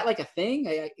 Is that like a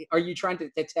thing? Are you trying to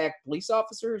detect police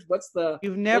officers?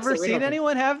 You've never seen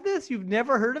anyone have this? You've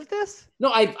never heard of this?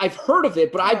 No, I've heard of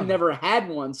it, but I've never had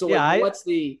one. So what's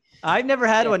the? I've never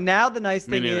had one. Now the nice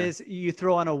thing is you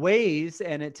throw on a Waze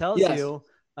and it tells you.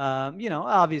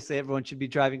 Obviously everyone should be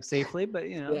driving safely, but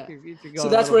if you're going. So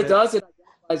that's what it does. It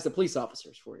identifies the police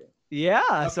officers for you. Yeah.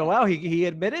 Okay. So wow, he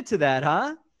admitted to that,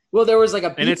 huh? Well, there was like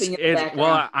a beeping in the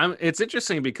background. Well, it's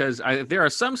interesting because there are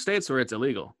some states where it's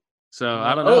illegal. So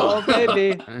I don't know. Oh,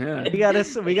 baby. Yeah. We got a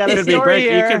story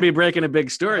here. You could be breaking a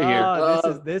big story here.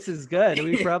 This is good.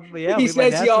 We probably he says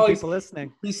might have some people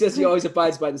listening. He says he always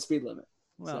abides by the speed limit.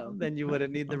 Well, then you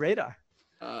wouldn't need the radar.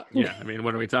 Yeah, I mean,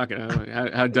 what are we talking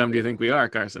about? How dumb do you think we are,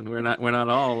 Carson? We're not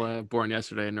all born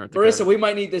yesterday in North Dakota. Marissa, we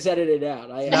might need this edited out.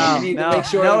 I need to make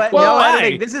sure. No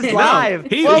editing. This is live.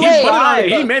 He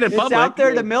made it public. It's out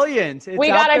there to millions. We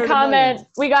got a comment.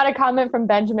 We got a comment from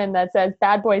Benjamin that says,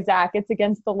 "Bad boy Zach, it's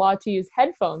against the law to use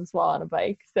headphones while on a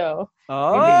bike." So. Is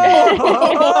that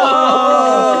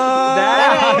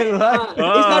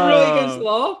really against the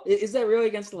law? Is that really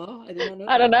against the law? I don't know.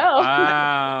 I don't know.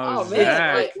 Wow,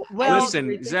 Zach. Well,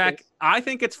 listen, Zach, I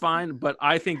think it's fine, but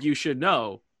I think you should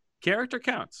know character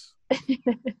counts.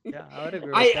 Yeah, I would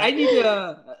agree. I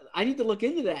need to look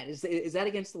into that. Is that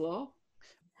against the law?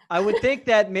 I would think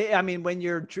that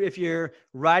if you're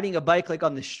riding a bike like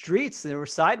on the streets, there were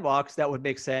sidewalks, that would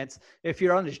make sense. If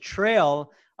you're on this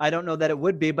trail, I don't know that it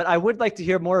would be, but I would like to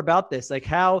hear more about this. Like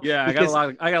how? Yeah, I got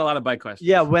a lot of bike questions.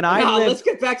 Yeah, let's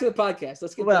get back to the podcast.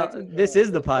 This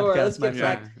is the podcast, my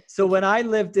friend. So when I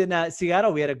lived in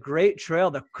Seattle, we had a great trail,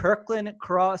 the Kirkland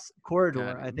Cross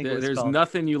Corridor. I think it was there's called.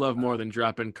 Nothing you love more than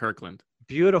dropping Kirkland.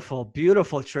 Beautiful,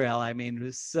 beautiful trail. I mean, it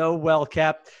was so well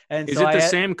kept. And is it the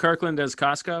same Kirkland as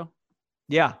Costco?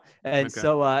 Yeah, and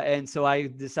so I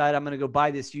decided I'm going to go buy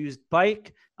this used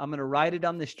bike. I'm going to ride it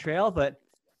on this trail, but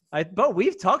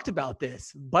we've talked about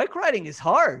this. Bike riding is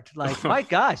hard. Like, my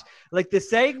gosh, like the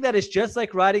saying that it's just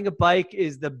like riding a bike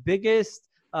is the biggest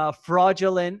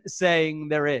fraudulent saying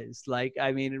there is. Like,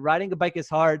 I mean, riding a bike is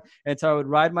hard. And so I would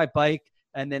ride my bike.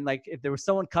 And then like, if there was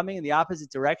someone coming in the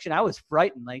opposite direction, I was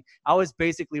frightened. Like I was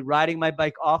basically riding my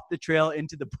bike off the trail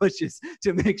into the bushes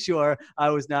to make sure I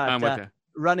was not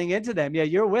running into them. Yeah,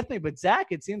 you're with me. But Zach,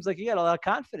 it seems like you got a lot of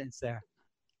confidence there.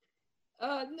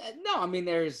 No, I mean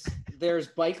there's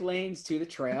bike lanes to the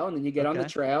trail, and then you get on the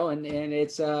trail, and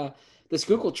it's the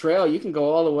Schuylkill Trail. You can go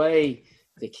all the way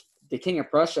the King of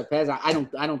Prussia Pass. I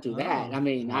don't do that. I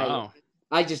mean, I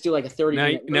just do like a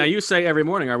 30-minute. Now you say every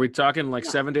morning. Are we talking like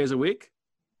 7 days a week?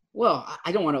 Well,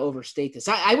 I don't want to overstate this.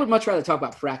 I would much rather talk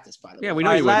about practice, by the way. Yeah, we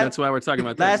know you would. That's why we're talking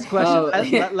about last this.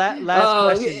 Question.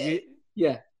 Last question.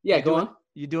 Yeah. Go on.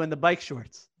 You doing the bike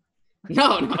shorts?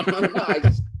 No.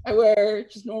 I wear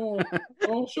just normal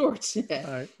shorts. Yeah.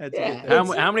 All right.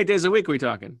 How many days a week are we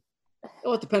talking?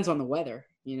 Well, it depends on the weather,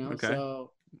 Okay.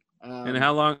 So. And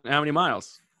how many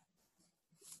miles?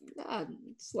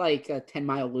 It's like a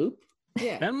 10-mile loop.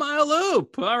 Yeah. 10-mile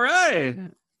loop. All right.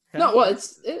 No, well,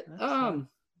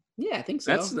 yeah, I think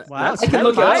so. Wow. I can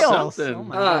look miles.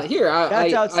 Here,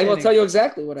 I will tell you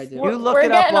exactly what I do. We're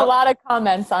getting a lot of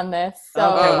comments on this.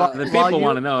 So the people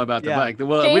want to know about the bike.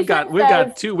 Well, Jason we've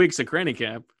got 2 weeks of Cranny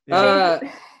Camp. No,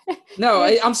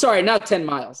 I'm sorry, not 10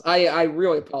 miles. I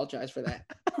really apologize for that.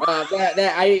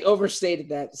 That I overstated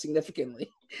that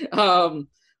significantly.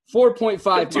 4.5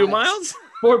 miles. 2 miles?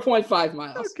 4.5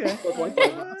 miles. Okay.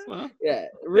 4.5 miles. Well, yeah,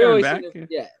 really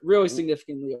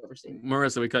significantly overstated.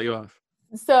 Marissa, we cut you off.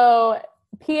 So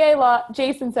PA law,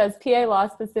 Jason says PA law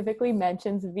specifically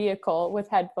mentions vehicle with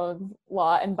headphones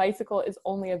law, and bicycle is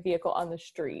only a vehicle on the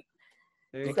street.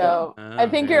 So I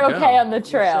think you're okay on the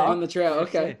trail. On the trail,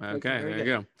 okay. Okay, there you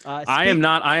go. I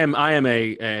am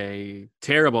a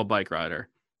terrible bike rider.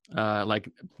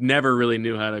 Like never really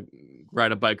knew how to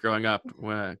ride a bike growing up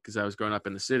because I was growing up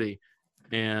in the city,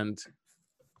 and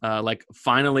like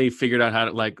finally figured out how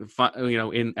to like,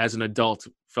 as an adult,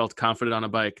 felt confident on a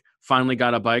bike. Finally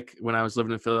got a bike when I was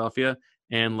living in Philadelphia,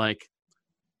 and like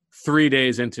 3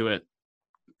 days into it,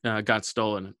 got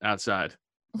stolen outside.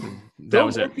 That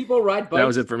was it. People ride bikes. That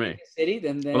was it for me. City,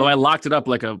 then Although I locked it up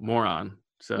like a moron,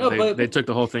 so they took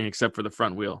the whole thing except for the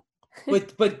front wheel.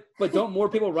 But don't more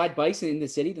people ride bikes in the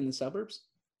city than the suburbs?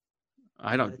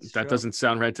 I don't. That doesn't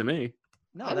sound right to me.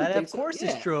 No, that of course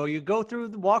is true. You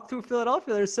walk through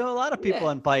Philadelphia. There's still a lot of people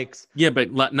on bikes. Yeah,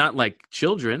 but not like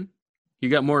children. You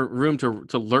got more room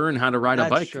to learn how to ride a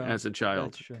bike as a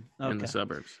child in the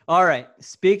suburbs. All right.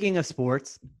 Speaking of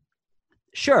sports,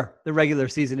 sure, the regular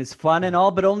season is fun and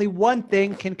all, but only one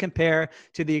thing can compare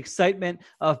to the excitement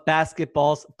of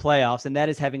basketball's playoffs, and that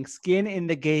is having skin in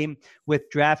the game with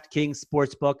DraftKings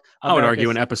Sportsbook. I would argue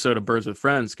an episode of Birds with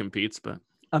Friends competes, but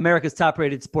America's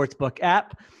top-rated sportsbook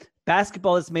app.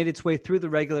 Basketball has made its way through the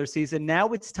regular season. Now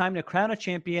it's time to crown a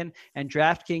champion, and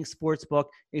DraftKings Sportsbook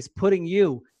is putting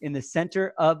you in the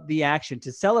center of the action.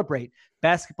 To celebrate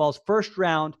basketball's first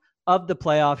round of the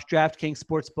playoffs, DraftKings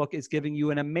Sportsbook is giving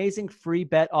you an amazing free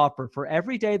bet offer. For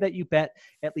every day that you bet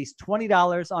at least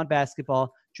 $20 on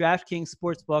basketball, DraftKings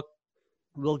Sportsbook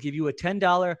will give you a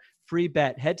 $10 free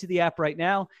bet. Head to the app right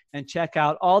now and check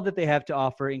out all that they have to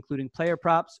offer, including player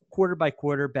props,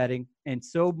 quarter-by-quarter betting, and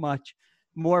so much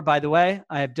more. By the way,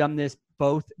 I have done this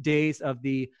both days of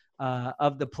the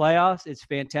playoffs. It's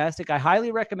fantastic. I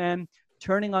highly recommend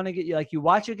turning on you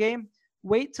watch a game,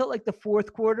 wait till like the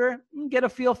fourth quarter, get a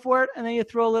feel for it, and then you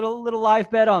throw a little live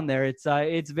bet on there.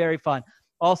 It's very fun.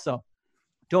 Also,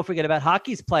 don't forget about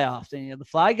hockey's playoffs and the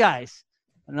Fly Guys.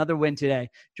 Another win today.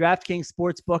 DraftKings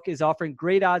Sportsbook is offering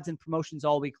great odds and promotions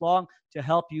all week long to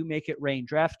help you make it rain.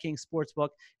 DraftKings Sportsbook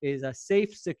is a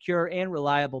safe, secure, and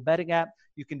reliable betting app.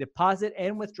 You can deposit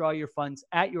and withdraw your funds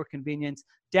at your convenience.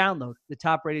 Download the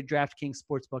top-rated DraftKings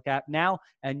Sportsbook app now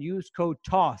and use code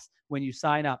TOSS when you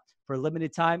sign up. For a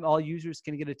limited time, all users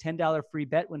can get a $10 free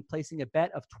bet when placing a bet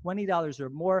of $20 or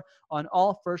more on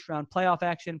all first-round playoff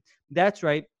action. That's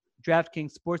right.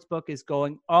 DraftKings Sportsbook is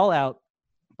going all out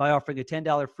by offering a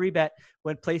 $10 free bet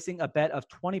when placing a bet of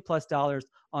 $20+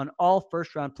 on all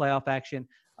first-round playoff action.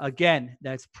 Again,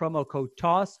 that's promo code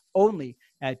TOSS only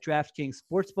at DraftKings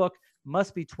Sportsbook.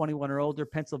 Must be 21 or older.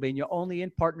 Pennsylvania only,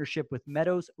 in partnership with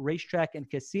Meadows Racetrack and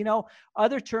Casino.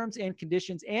 Other terms and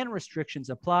conditions and restrictions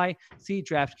apply. See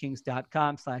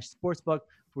DraftKings.com/sportsbook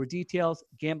for details.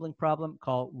 Gambling problem?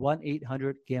 Call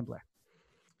 1-800-GAMBLER.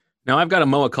 Now I've got a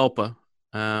Moa Culpa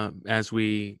as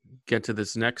we get to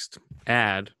this next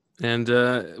ad. And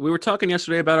we were talking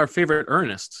yesterday about our favorite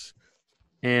Ernests.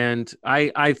 And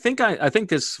I think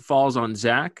this falls on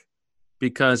Zach,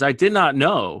 because I did not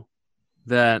know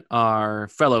that our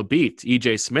fellow beat,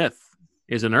 EJ Smith,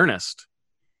 is an Ernest.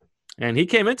 And he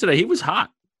came in today. He was hot.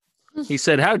 He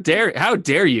said, how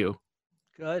dare you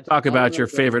talk about your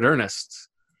favorite Ernests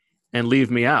and leave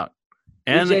me out?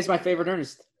 And EJ's my favorite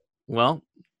Ernest. Well,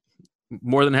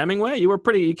 more than Hemingway? You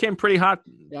came pretty hot.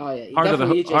 Oh, yeah.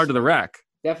 Hard to the rack.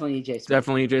 Definitely EJ Smith.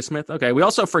 Definitely EJ Smith. Okay. We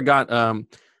also forgot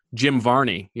Jim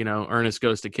Varney, Ernest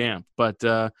Goes to Camp. But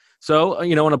so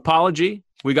an apology.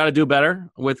 We got to do better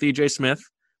with EJ Smith.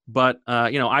 But,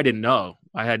 I didn't know.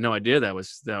 I had no idea that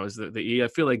was the E. I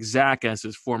feel like Zach, as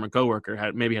his former coworker,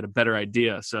 had a better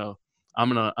idea. So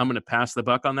I'm gonna pass the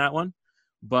buck on that one.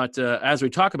 But as we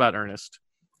talk about Ernest,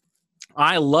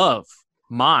 I love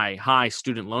my high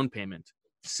student loan payment.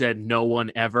 Said no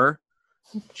one ever.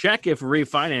 Check if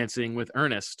refinancing with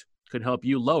Ernest could help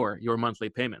you lower your monthly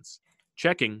payments.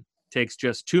 Checking takes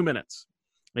just 2 minutes.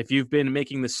 If you've been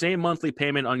making the same monthly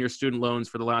payment on your student loans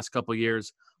for the last couple of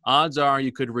years, odds are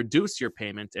you could reduce your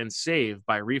payment and save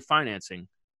by refinancing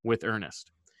with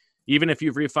Ernest. Even if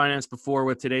you've refinanced before,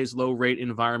 with today's low rate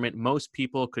environment, most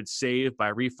people could save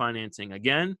by refinancing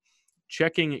again.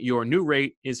 Checking your new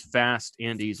rate is fast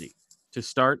and easy. To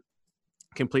start,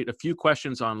 complete a few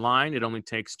questions online. It only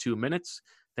takes 2 minutes.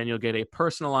 Then you'll get a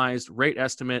personalized rate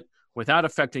estimate without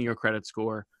affecting your credit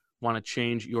score. Want to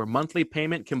change your monthly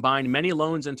payment, combine many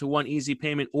loans into one easy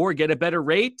payment, or get a better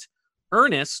rate?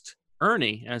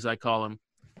 Ernie, as I call him,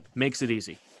 makes it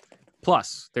easy.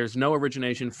 Plus, there's no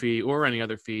origination fee or any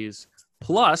other fees.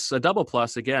 Plus, a double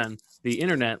plus again, the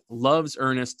internet loves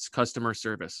Ernest's customer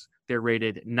service. They're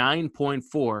rated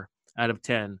 9.4 out of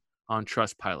 10 on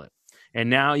Trustpilot. And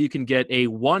now you can get a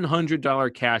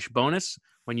 $100 cash bonus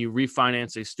when you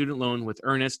refinance a student loan with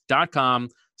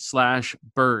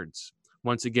earnest.com/birds.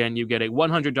 Once again, you get a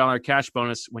 $100 cash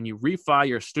bonus when you refi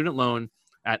your student loan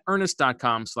at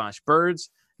earnest.com/birds.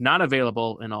 Not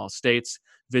available in all states.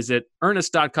 Visit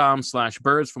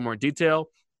earnest.com/birds for more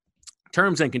detail.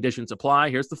 Terms and conditions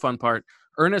apply. Here's the fun part.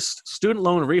 Earnest student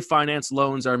loan refinance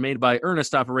loans are made by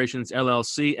Earnest Operations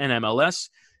LLC and MLS,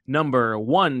 number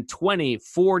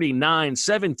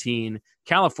 1204917,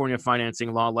 California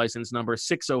financing law license number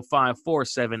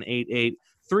 6054788,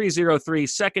 303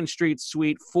 2nd Street,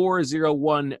 Suite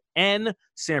 401N,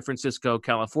 San Francisco,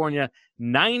 California.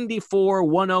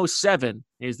 94107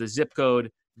 is the zip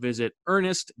code. Visit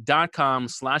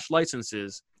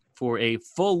earnest.com/licenses for a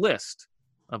full list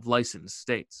of licensed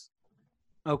states.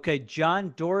 Okay,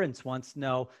 John Dorrance wants to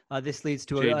know, this leads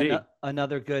to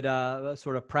another good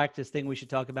sort of practice thing we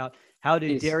should talk about. How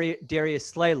did Darius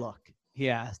Slay look? He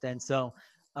asked. And so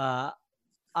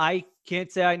I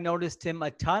can't say I noticed him a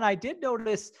ton. I did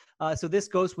notice, so this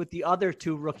goes with the other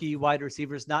two rookie wide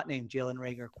receivers not named Jalen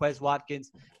Reagor, Quez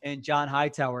Watkins and John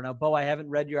Hightower. Now, Bo, I haven't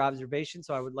read your observation,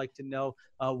 so I would like to know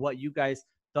what you guys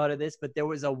thought of this. But there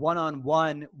was a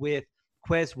one-on-one with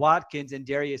Quez Watkins and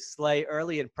Darius Slay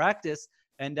early in practice.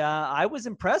 And I was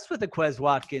impressed with the Quez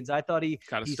Watkins. I thought he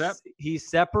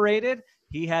separated.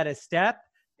 He had a step.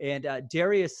 And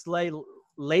Darius Slay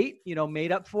late,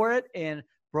 made up for it and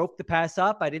broke the pass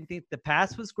up. I didn't think the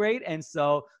pass was great. And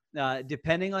so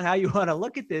depending on how you want to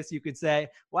look at this, you could say,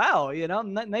 wow,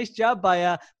 nice job by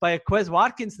a Quez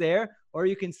Watkins there. Or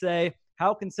you can say,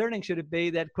 how concerning should it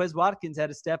be that Quez Watkins had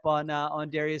a step on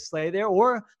Darius Slay there?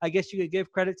 Or I guess you could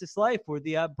give credit to Slay for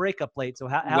the breakup late. So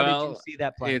how did you see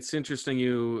that play? It's interesting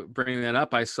you bring that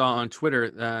up. I saw on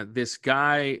Twitter this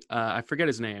guy, I forget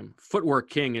his name, Footwork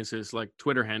King is his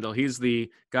Twitter handle. He's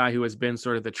the guy who has been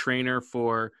sort of the trainer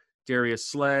for Darius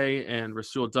Slay and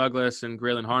Rasul Douglas and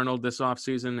Graylan Arnold this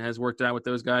offseason, has worked out with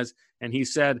those guys. And he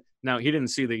said, now he didn't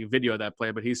see the video of that play,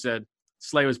 but he said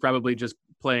Slay was probably just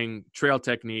playing trail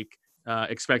technique,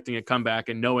 expecting a comeback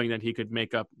and knowing that he could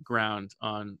make up ground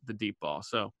on the deep ball.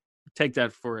 So take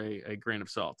that for a grain of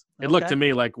salt. It looked to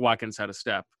me like Watkins had a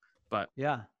step, but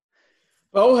yeah.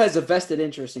 Bo has a vested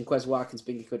interest in Quez Watkins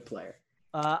being a good player.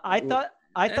 I thought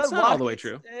not Watkins, all the way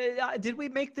true. Did we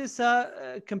make this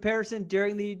comparison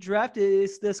during the draft?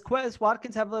 Does Quez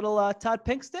Watkins have a little Todd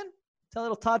Pinkston? It's a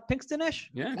little Todd Pinkston-ish.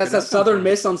 Yeah, that's a Southern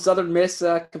Miss on Southern Miss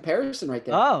comparison right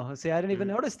there. Oh, see, I didn't even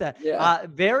notice that. Yeah.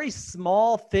 Very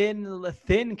small,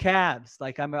 thin calves.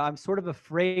 Like I'm sort of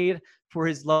afraid for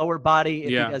his lower body if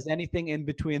he does anything in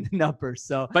between the numbers.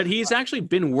 So, but he's actually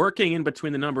been working in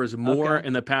between the numbers more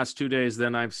in the past 2 days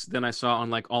than I saw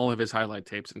on all of his highlight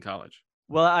tapes in college.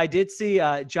 Well, I did see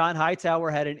John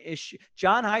Hightower had an issue.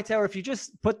 John Hightower, if you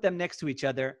just put them next to each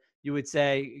other, you would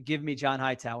say, give me John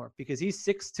Hightower, because he's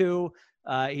 6'2".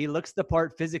 He looks the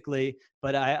part physically,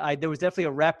 but there was definitely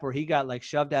a rep where he got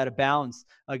shoved out of bounds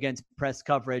against press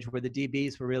coverage where the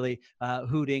DBs were really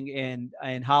hooting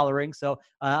and hollering. So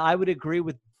I would agree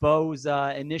with Bo's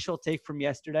initial take from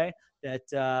yesterday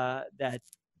that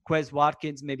Quez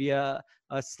Watkins maybe a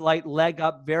slight leg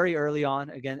up very early on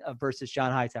again versus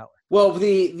John Hightower. Well,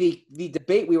 the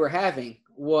debate we were having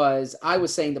was, I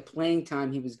was saying the playing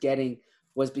time he was getting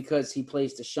was because he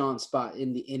plays Deshaun's spot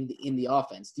in the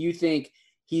offense. Do you think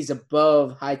he's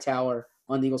above Hightower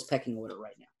on the Eagles pecking order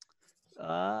right now?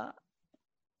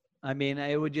 I mean,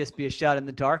 it would just be a shot in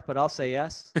the dark, but I'll say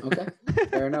yes. Okay,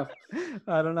 fair enough.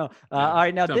 I don't know. All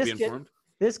right, now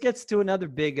this gets to another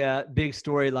big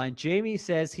storyline. Jamie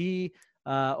says he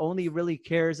only really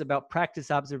cares about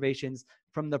practice observations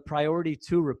from the Priority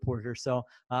 2 reporter. So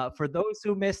for those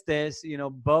who missed this,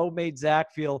 Bo made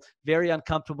Zach feel very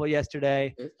uncomfortable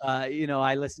yesterday.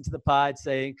 I listened to the pod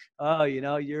saying, oh,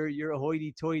 you're a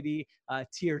hoity-toity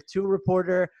tier 2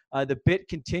 reporter. The bit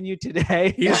continued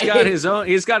today.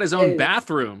 He's got his own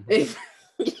bathroom.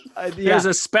 There's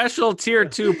a special tier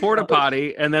 2 porta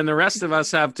potty, and then the rest of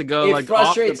us have to go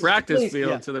off the practice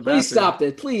field to the bathroom. Please stop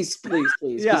it. Please.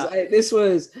 Yeah. This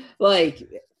was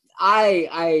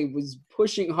I was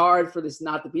pushing hard for this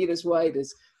not to be this way.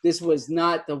 This was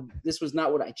not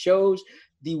what I chose.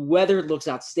 The weather looks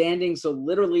outstanding, so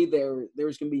literally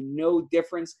there's going to be no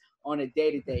difference on a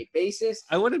day-to-day basis.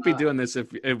 I wouldn't be doing this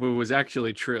if it was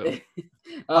actually true.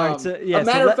 A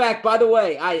matter of fact, by the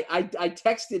way, I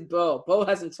texted Bo. Bo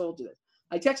hasn't told you this.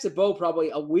 I texted Bo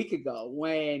probably a week ago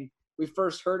when we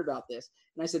first heard about this,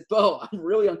 and I said, Bo, I'm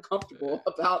really uncomfortable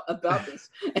about this.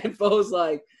 And Bo's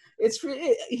like,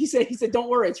 he said, don't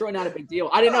worry, it's really not a big deal.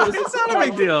 I didn't know it's not a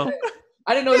big deal.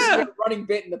 I didn't know this was a running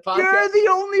bit in the podcast. You're the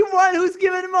only one who's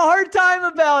giving him a hard time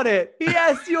about it. He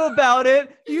asked you about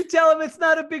it. You tell him it's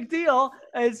not a big deal.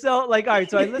 And so, all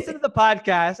right, so I listened to the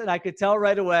podcast, and I could tell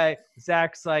right away,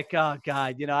 Zach's like, oh,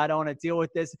 God, I don't want to deal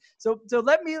with this. So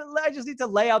I just need to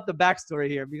lay out the backstory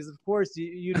here, because, of course,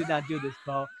 you did not do this,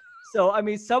 Bo. So, I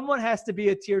mean, someone has to be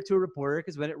a tier 2 reporter,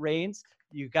 because when it rains,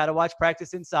 you got to watch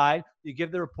practice inside. You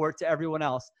give the report to everyone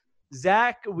else.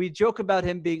 Zach, we joke about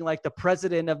him being like the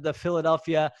president of the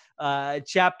Philadelphia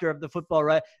chapter of the football,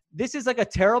 right? This is like a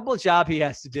terrible job he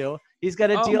has to do. He's got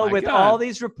to deal with all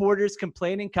these reporters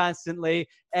complaining constantly.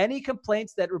 Any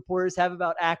complaints that reporters have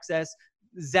about access,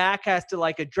 Zach has to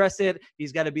like address it.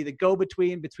 He's got to be the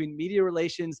go-between between media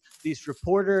relations, these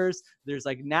reporters. There's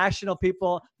like national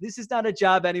people. This is not a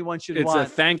job anyone should want. It's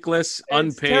a thankless,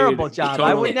 unpaid, terrible job.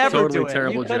 I would never do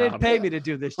it. You couldn't job. pay me to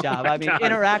do this job. I mean,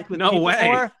 interact with people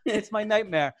more. It's my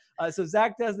nightmare. So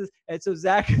Zach does this, and so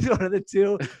Zach is one of the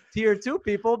tier 2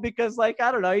 people because, like,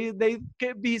 I don't know,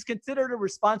 he's considered a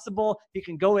responsible. He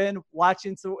can go in, watch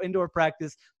indoor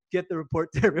practice, get the report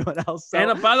to everyone else. So,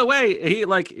 and by the way,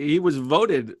 he was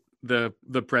voted the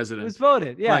president. He was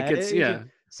voted, yeah. Like it's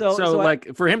So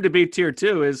like for him to be tier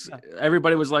 2 is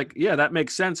everybody was like, yeah, that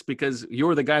makes sense because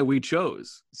you're the guy we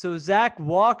chose. So Zach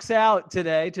walks out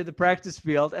today to the practice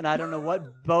field, and I don't know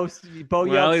what Bo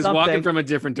yelled he's something. walking from a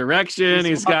different direction.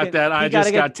 He's got that I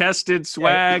just got tested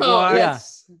swag. Yeah.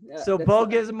 So Bo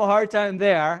gives him a hard time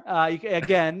there.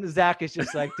 Again, Zach is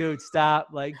just like, dude, stop.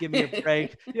 Like, give me a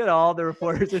break. All the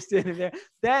reporters are standing there.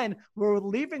 Then we're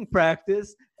leaving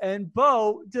practice, and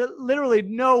Bo, literally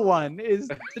no one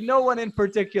in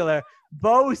particular,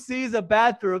 Bo sees a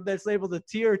bathroom that's labeled a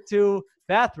tier 2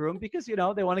 bathroom because,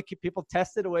 they want to keep people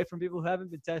tested away from people who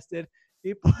haven't been tested.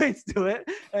 He points to it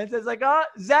and says like, oh,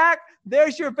 Zach,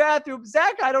 there's your bathroom.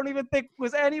 Zach, I don't even think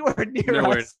was anywhere near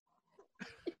us.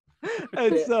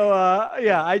 And so,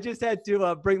 I just had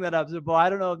to bring that up. So, Bo, I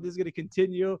don't know if this is going to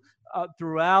continue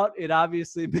throughout. It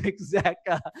obviously makes Zach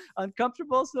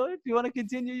uncomfortable. So if you want to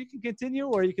continue, you can continue,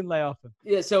 or you can lay off him.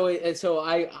 Yeah. So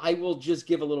I will just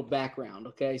give a little background.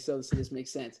 Okay. So this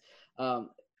makes sense.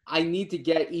 I need to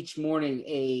get each morning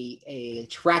a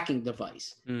tracking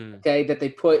device. Okay, that they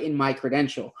put in my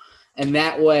credential, and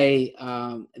that way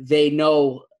they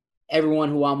know everyone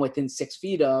who I'm within 6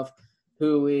 feet of,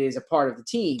 who is a part of the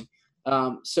team.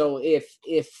 So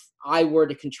if I were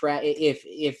to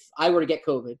if I were to get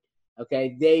COVID,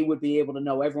 okay, they would be able to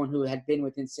know everyone who had been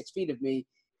within 6 feet of me,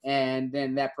 and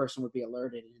then that person would be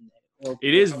alerted.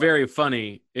 It is very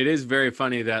funny. It is very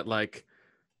funny that like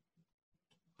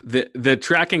the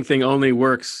tracking thing only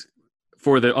works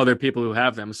for the other people who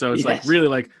have them. So it's like really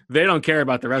like they don't care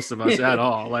about the rest of us at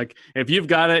all. Like if you've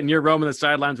got it and you're roaming the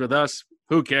sidelines with us,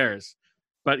 who cares?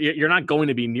 But you're not going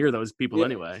to be near those people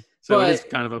anyway. So it is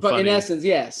kind of a funny. But in essence,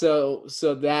 yeah. So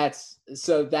that's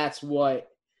what.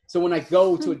 So when I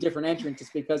go to a different entrance, it's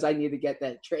because I need to get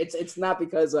that. It's not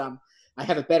because I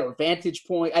have a better vantage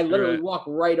point. I literally walk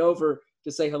right over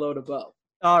to say hello to Bo.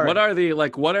 All right.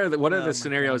 What are the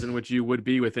scenarios in which you would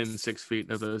be within 6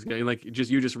 feet of those guys? Like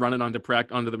just running onto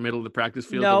the middle of the practice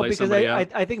field? No, to lay because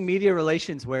I think media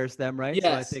relations wears them, right?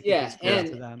 Yes, so I think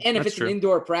and if it's an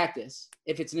indoor practice,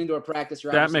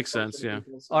 that makes sense. Yeah.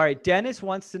 People, so. All right. Dennis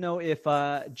wants to know if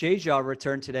J-Jaw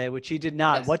returned today, which he did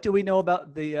not. Yes. What do we know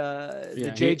about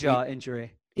the J-Jaw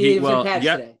injury? He was in patch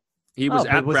today. He was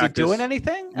at was practice. He doing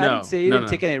anything? No, I didn't see. He didn't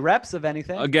take any reps of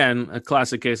anything. Again, a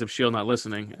classic case of Shield not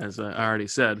listening, as I already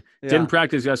said. Didn't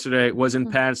practice yesterday, was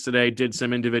in pads today, did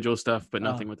some individual stuff, but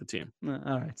nothing with the team.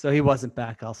 All right. So he wasn't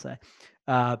back, I'll say.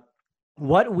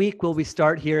 What week will we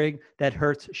start hearing that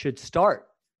Hurts should start?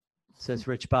 Says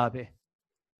Rich Bobby.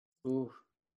 Ooh.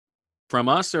 From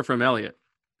us or from Elliot?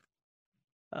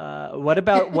 What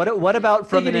about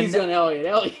from an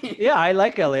Elliot? Yeah, I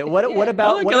like Elliot. What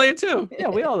about I like Elliot too? Yeah,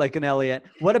 we all like an Elliot.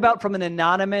 What about from an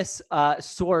anonymous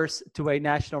source to a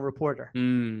national reporter?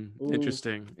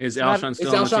 Interesting. Is Alshon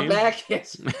still on the team? Back?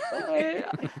 Yes.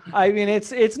 I mean,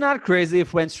 it's not crazy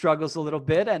if Wentz struggles a little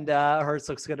bit and Hurts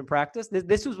looks good in practice.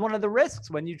 This was one of the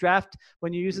risks when you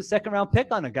use a second round pick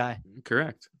on a guy.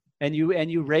 Correct. And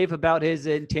you rave about his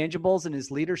intangibles and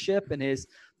his leadership and his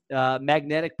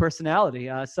magnetic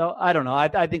personality. So I don't know.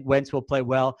 I think Wentz will play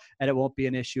well and it won't be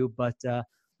an issue, but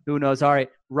who knows? All right.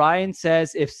 Ryan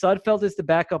says, if Sudfeld is the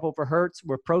backup over Hurts,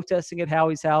 we're protesting at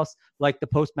Howie's house like the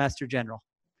Postmaster General.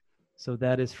 So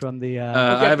that is from the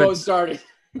started.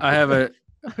 I have a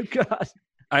oh, God.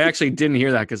 I actually didn't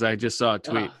hear that because I just saw a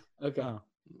tweet. Okay.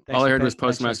 All I heard was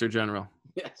Postmaster General.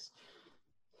 Yes.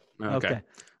 Okay.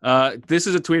 This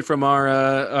is a tweet from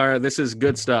our this is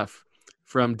good stuff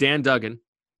from Dan Duggan,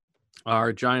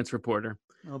 our Giants reporter.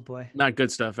 Oh boy. Not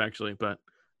good stuff actually, but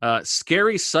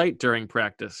scary sight during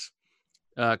practice.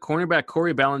 Cornerback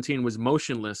Corey Ballentine was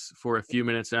motionless for a few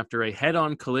minutes after a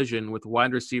head-on collision with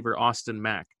wide receiver Austin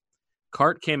Mack.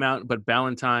 Cart came out, but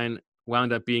Ballentine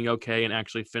wound up being okay and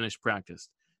actually finished practice.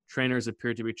 Trainers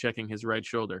appeared to be checking his right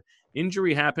shoulder.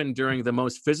 Injury happened during the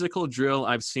most physical drill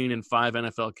I've seen in 5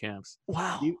 NFL camps.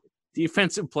 Wow.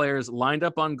 Defensive players lined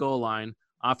up on goal line.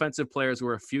 offensive players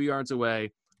were a few yards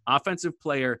away. Offensive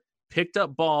player picked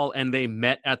up ball and they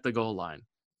met at the goal line.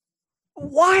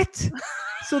 What?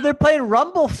 So they're playing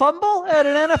Rumble Fumble at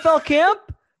an NFL camp?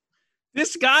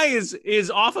 This guy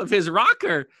is off of his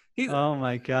rocker. Oh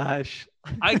my gosh.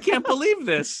 I can't believe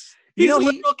this. He's a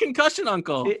literal concussion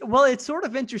uncle. Well, it's sort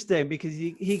of interesting because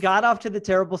he got off to the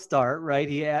terrible start, right?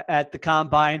 He at the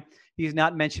combine, he's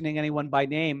not mentioning anyone by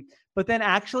name. But then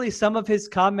actually some of his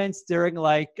comments during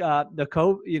like the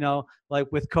COVID,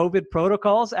 like with COVID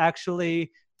protocols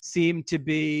actually seem to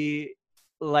be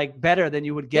like better than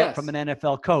you would get from an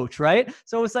NFL coach, right?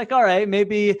 So it's like, all right,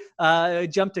 maybe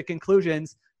jump to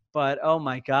conclusions, but oh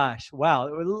my gosh, wow.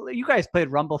 You guys played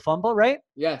Rumble Fumble, right?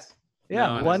 Yes.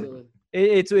 Yeah. No,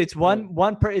 it's it's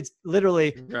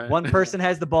literally one person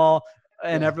has the ball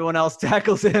and everyone else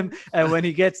tackles him. And when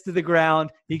he gets to the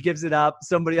ground, he gives it up.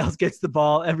 Somebody else gets the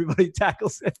ball. Everybody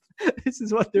tackles him. This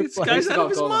is what they're playing. This guy's out of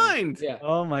his mind. Yeah.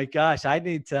 Oh my gosh. I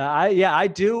need to, I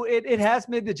do. It has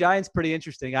made the Giants pretty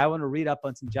interesting. I want to read up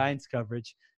on some Giants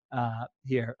coverage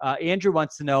here. Andrew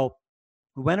wants to know,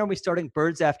 when are we starting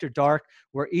Birds After Dark,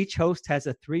 where each host has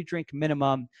a 3-drink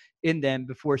minimum in them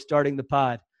before starting the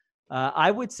pod?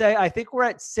 I would say, I think we're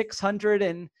at 600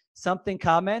 and something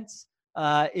comments.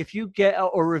 If you get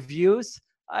or reviews,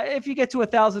 if you get to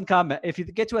 1,000 if you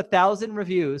get to 1,000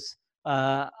 reviews,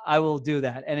 I will do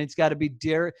that. And it's got to be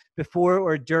before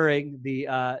or during the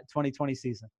 2020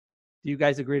 season. Do you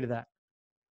guys agree to that?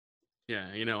 Yeah.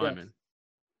 I'm in.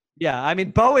 Yeah. I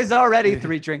mean, Bo is already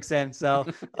 3 drinks in, so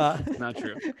not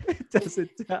true.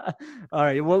 All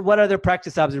right. What other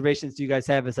practice observations do you guys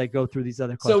have as I go through these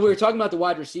other questions? So we were talking about the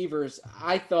wide receivers.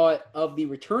 I thought of the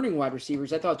returning wide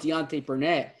receivers, I thought Deontay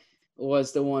Burnett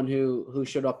was the one who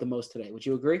showed up the most today. Would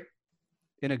you agree?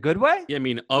 In a good way? Yeah, I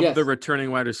mean, of the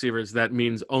returning wide receivers, that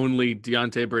means only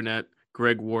Deontay Burnett,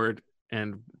 Greg Ward,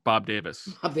 and Bob Davis.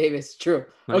 Bob Davis, true.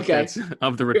 Okay.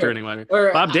 Of the returning wide.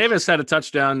 Bob Davis had a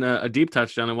touchdown, a deep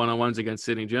touchdown in one-on-ones against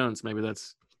Sidney Jones. Maybe that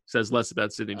says less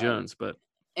about Sidney Jones, but.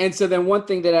 And so then one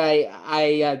thing that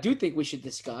I do think we should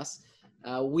discuss,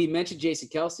 we mentioned Jason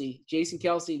Kelce. Jason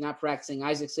Kelce not practicing.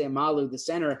 Isaac Seumalo, the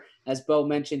center, as Bo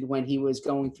mentioned when he was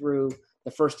going through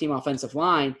the first team offensive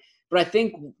line. But I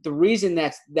think the reason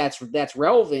that's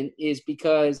relevant is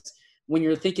because when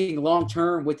you're thinking long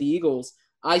term with the Eagles,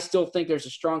 I still think there's a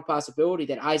strong possibility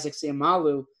that Isaac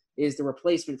Seumalo is the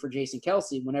replacement for Jason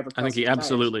Kelce whenever Kelce I think he retires.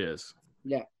 Absolutely is.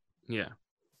 Yeah. Yeah.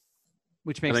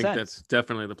 Which makes sense. I think that's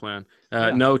definitely the plan.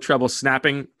 No trouble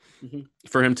snapping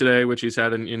for him today, which he's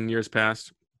had in years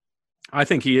past. I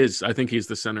think he is. I think he's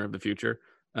the center of the future.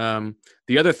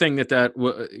 The other thing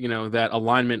that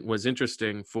alignment was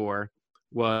interesting for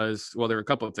was, well, there were a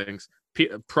couple of things.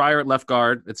 Pryor at left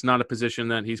guard, it's not a position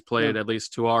that he's played, at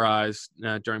least to our eyes,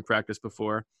 during practice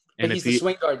before. And he's the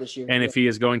swing guard this year. And if he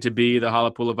is going to be the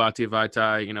Halapoulivaati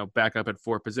Vaitai, back up at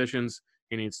 4 positions,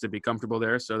 he needs to be comfortable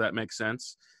there. So that makes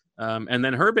sense. And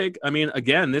then Herbig, I mean,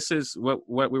 again, this is what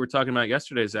we were talking about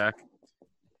yesterday, Zach.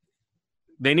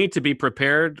 They need to be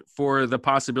prepared for the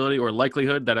possibility or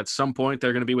likelihood that at some point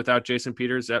they're going to be without Jason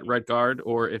Peters at right guard,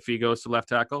 or if he goes to left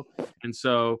tackle. And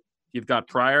so you've got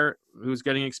Pryor, who's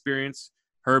getting experience.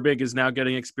 Herbig is now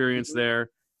getting experience there.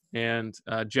 And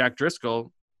Jack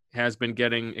Driscoll has been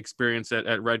getting experience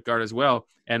at right guard as well.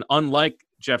 And unlike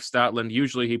Jeff Stoutland,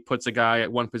 usually he puts a guy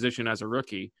at one position as a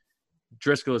rookie.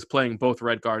 Driscoll is playing both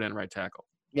right guard and right tackle.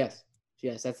 Yes,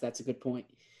 that's a good point.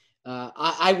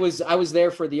 I was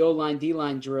there for the O-line,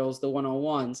 D-line drills, the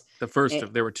 1-on-1s. The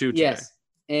first there were 2 today. Yes,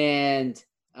 and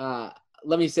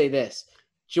let me say this: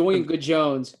 Julian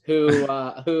Good-Jones,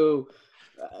 who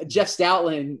Jeff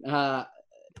Stoutland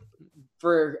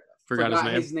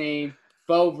forgot his name.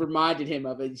 Bo reminded him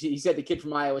of it. He said the kid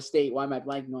from Iowa State. Why am I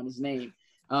blanking on his name?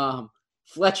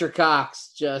 Fletcher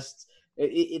Cox just.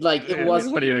 It was.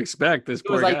 What do you expect? This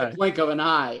poor guy. It was guy. The blink of an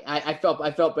eye. I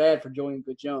felt bad for Julian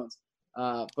Good-Jones,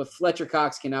 but Fletcher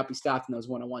Cox cannot be stopped in those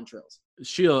 1-on-1 drills.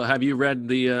 Sheila, have you read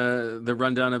the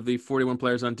rundown of the 41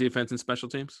 players on defense and special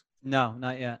teams? No,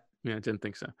 not yet. Yeah, I didn't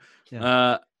think so.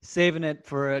 Yeah. Saving it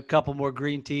for a couple more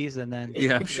green teas and then.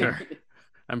 Yeah, I'm sure.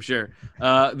 I'm sure.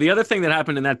 The other thing that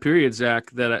happened in that period,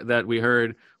 Zach, that we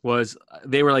heard was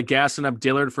they were like gassing up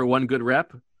Dillard for one good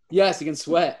rep. Yes, against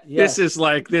Sweat. Yes.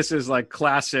 This is like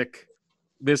classic.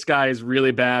 This guy is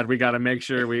really bad. We got to make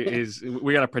sure we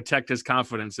got to protect his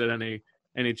confidence at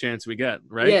any chance we get,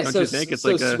 right? Yeah, Don't so, you think it's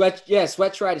so like Sweat? Yeah,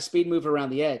 Sweat tried to speed move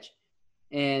around the edge,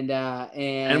 and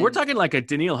we're talking like a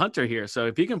Danielle Hunter here. So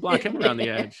if you can block him around the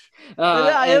edge,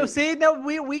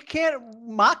 we can't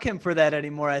mock him for that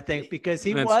anymore. I think because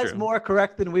he was more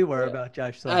correct than we were about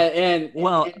Josh. And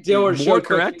more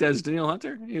correct as Danielle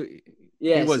Hunter.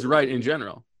 Yes. He was right in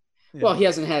general. Well, he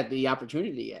hasn't had the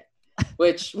opportunity yet.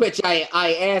 Which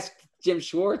I asked Jim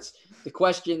Schwartz the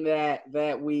question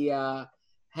that we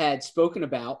had spoken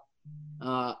about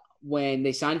when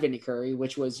they signed Vinny Curry,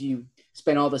 which was you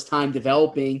spent all this time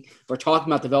developing or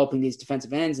talking about developing these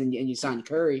defensive ends and you signed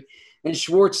Curry. And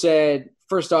Schwartz said,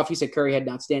 first off, he said Curry had an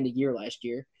outstanding year last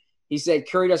year. He said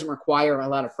Curry doesn't require a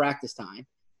lot of practice time,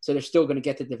 so they're still going to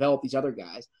get to develop these other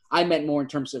guys. I meant more in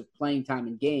terms of playing time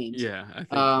in games. Yeah.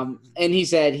 I think. And he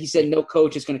said no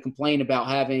coach is going to complain about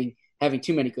having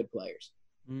too many good players.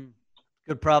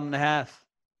 Good problem to have.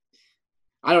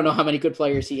 I don't know how many good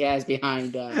players he has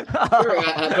behind Curry,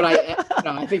 but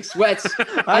I think Sweat's.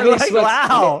 I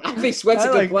think Sweat's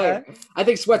a good player. That. I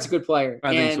think Sweat's a good player.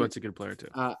 I think Sweat's a good player too.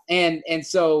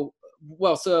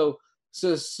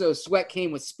 So Sweat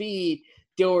came with speed.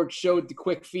 Dillard showed the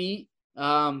quick feet.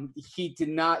 He did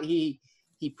not. He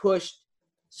pushed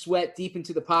Sweat deep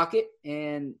into the pocket,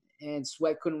 and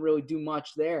Sweat couldn't really do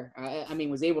much there. I mean,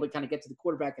 was able to kind of get to the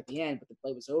quarterback at the end, but the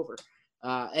play was over.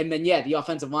 And then, the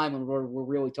offensive linemen were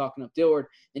really talking up Dillard,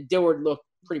 and Dillard looked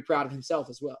pretty proud of himself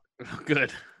as well.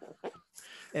 Good.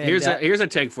 And, here's a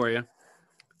take for you.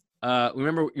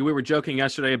 Remember we were joking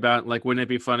yesterday about wouldn't it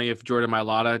be funny if Jordan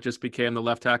Mailata just became the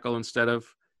left tackle instead of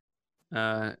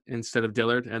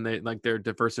Dillard, and they their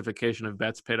diversification of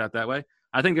bets paid out that way.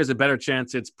 I think there's a better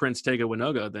chance it's Prince Tega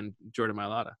Wanogho than Jordan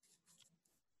Mailata.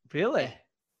 Really?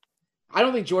 I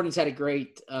don't think Jordan's had a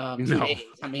great no.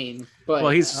 I mean, but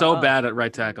he's so bad at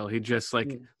right tackle. He just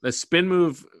the spin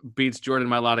move beats Jordan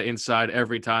Mailata inside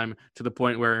every time to the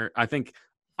point where I think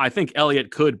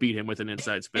Elliott could beat him with an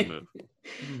inside spin move.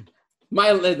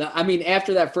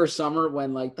 After that first summer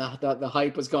when the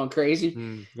hype was going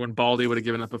crazy, when Baldy would have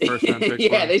given up a first round pick.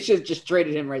 They should have just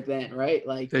traded him right then, right?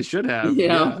 They should have.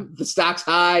 The stock's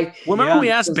high. Well, remember we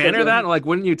asked Banner that,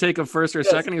 wouldn't you take a first or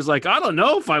second? He was like, I don't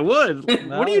know if I would.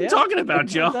 What are you talking about,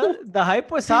 Joe? The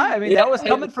hype was high. I mean, that was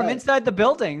coming from inside the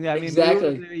building. I mean,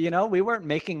 exactly. We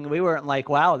weren't like,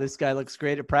 wow, this guy looks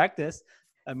great at practice.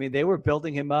 I mean, they were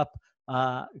building him up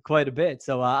quite a bit.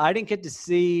 So I didn't get to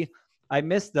see. I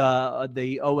missed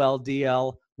the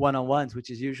OLDL one-on-ones, which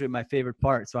is usually my favorite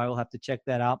part. So I will have to check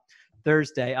that out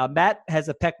Thursday. Matt has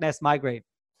a Pecknest migraine.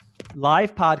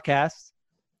 Live podcasts,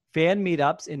 fan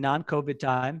meetups in non-COVID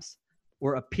times,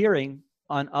 or appearing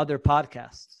on other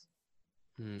podcasts.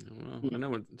 Well, I know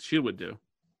what she would do.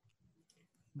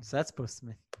 What's that supposed to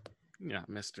mean? Yeah,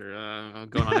 Mr.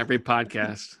 Going on every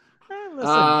podcast.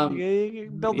 Listen, you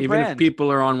build the even brand. If people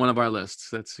are on one of our lists,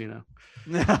 that's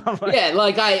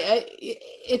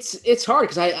it's hard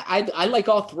because I like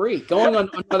all three. Going on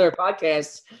other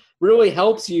podcasts really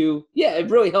helps you. Yeah, it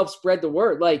really helps spread the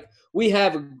word. We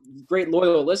have great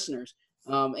loyal listeners,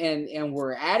 and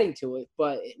we're adding to it,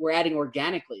 but we're adding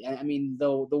organically. I mean,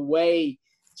 the way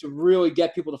to really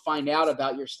get people to find out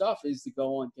about your stuff is to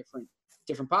go on different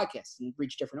podcasts and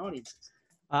reach different audiences.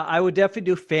 I would definitely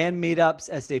do fan meetups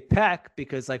as a pack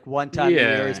because one time a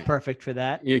year is perfect for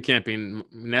that. You can't be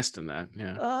nesting that.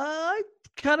 Yeah. I'm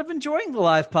kind of enjoying the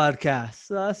live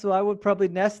podcasts. So I would probably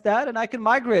nest that and I can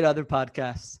migrate other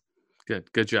podcasts.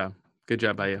 Good job. Good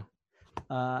job by you.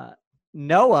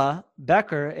 Noah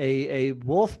Becker, a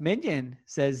Wolf minion,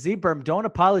 says, Zberm, don't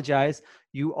apologize.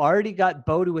 You already got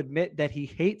Bo to admit that he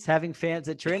hates having fans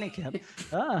at training camp.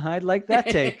 I'd like that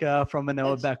take from a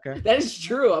Noah Becker. That is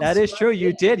true. That is true.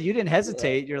 You didn't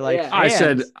hesitate. You're like,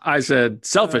 I said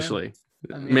selfishly,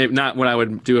 maybe not what I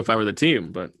would do if I were the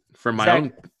team, but from my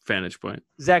own vantage point.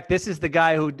 Zach, this is the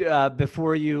guy who,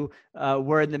 before you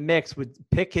were in the mix, would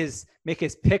make his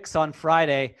picks on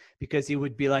Friday because he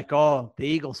would be like, "Oh, the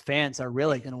Eagles fans are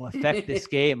really going to affect this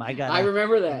game." I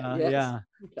remember that. Yes. Yeah.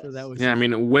 So that was. Yeah, I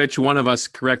mean, which one of us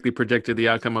correctly predicted the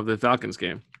outcome of the Falcons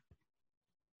game?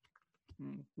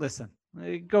 Listen,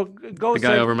 go. The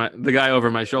guy over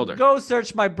my shoulder. Go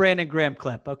search my Brandon Graham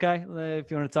clip, okay?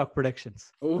 If you want to talk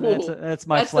predictions. Ooh, that's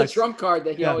my that's flex. the trump card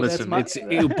that he always. Listen,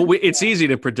 it's easy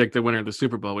to predict the winner of the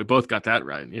Super Bowl. We both got that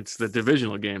right. It's the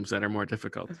divisional games that are more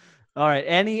difficult. All right.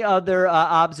 Any other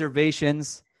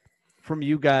observations from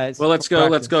you guys? Well, let's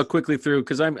go quickly through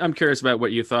because I'm curious about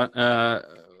what you thought.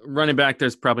 Running back,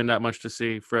 there's probably not much to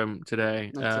see from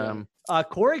today.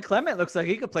 Corey Clement looks like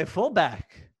he could play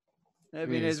fullback. I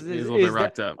mean, he's a little bit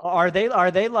rocked up. Are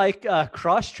they like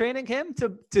cross training him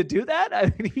to do that?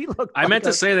 I mean, he looked. I meant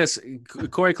to say this.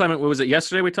 Corey Clement. What was it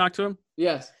yesterday? We talked to him.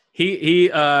 Yes.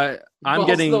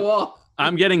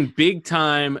 I'm getting big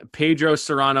time Pedro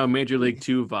Serrano Major League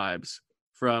 2 vibes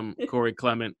from Corey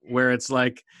Clement, where it's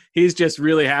like he's just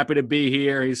really happy to be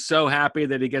here. He's so happy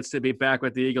that he gets to be back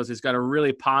with the Eagles. He's got a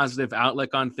really positive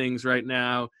outlook on things right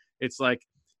now. It's like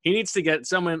he needs to get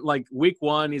someone like week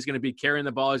 1. He's going to be carrying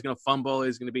the ball. He's going to fumble.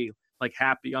 He's going to be like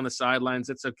happy on the sidelines.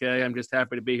 It's okay. I'm just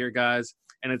happy to be here, guys.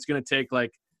 And it's going to take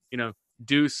like,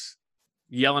 Deuce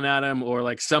yelling at him or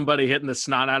like somebody hitting the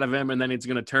snot out of him, and then he's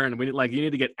going to turn. You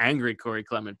need to get angry Corey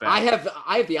Clement back. I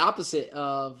have the opposite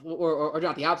of, or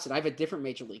not the opposite. I have a different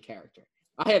Major League character.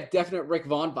 I have definite Rick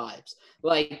Vaughn vibes.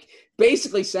 Like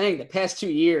basically saying the past 2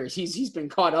 years he's been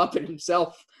caught up in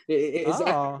himself. Is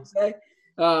that what you say?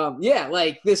 Yeah,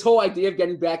 like this whole idea of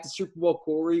getting back to Super Bowl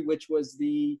Corey, which was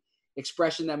the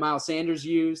expression that Miles Sanders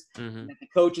used, that the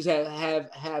coaches have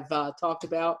talked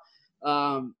about.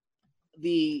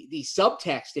 The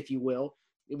subtext, if you will,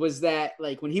 it was that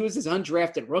like when he was this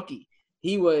undrafted rookie,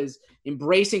 he was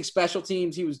embracing special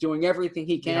teams. He was doing everything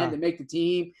he can to make the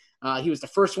team. He was the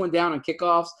first one down on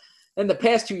kickoffs. And the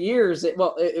past 2 years,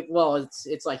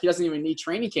 it's like he doesn't even need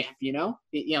training camp.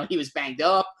 He was banged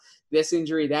up, this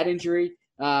injury, that injury,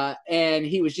 and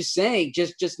he was just saying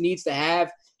just needs to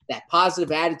have that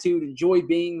positive attitude, enjoy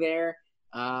being there.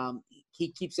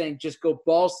 He keeps saying just go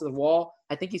balls to the wall.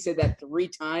 I think he said that 3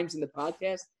 times in the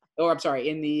podcast,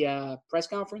 in the press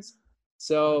conference.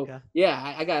 So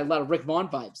yeah, I got a lot of Rick Vaughn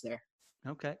vibes there.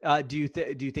 Okay. Do you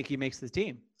think he makes the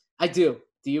team? I do.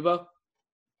 Do you, Bo?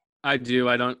 I do.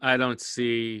 I don't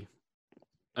see.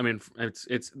 I mean,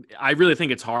 I really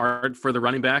think it's hard for the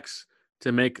running backs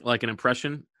to make like an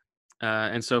impression,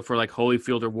 and so for like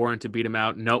Holyfield or Warren to beat him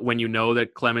out, when you know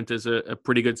that Clement is a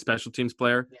pretty good special teams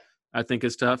player, I think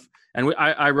is tough. And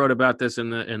I wrote about this in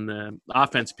the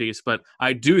offense piece, but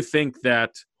I do think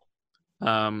that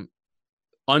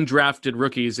undrafted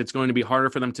rookies, it's going to be harder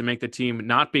for them to make the team,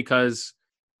 not because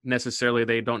necessarily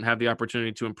they don't have the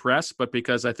opportunity to impress, but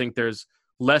because I think there's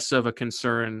less of a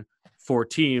concern for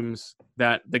teams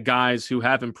that the guys who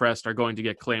have impressed are going to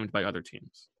get claimed by other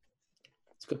teams.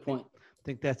 That's a good point. I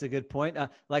think that's a good point.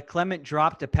 Like Clement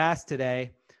dropped a pass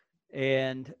today,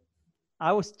 and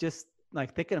I was just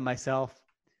like thinking to myself,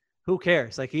 who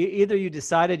cares? Like either you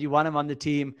decided you want him on the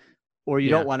team or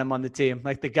you don't want him on the team.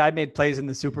 Like the guy made plays in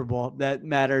the Super Bowl. That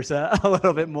matters a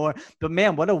little bit more. But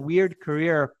man, what a weird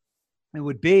career it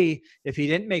would be if he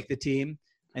didn't make the team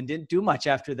and didn't do much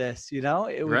after this.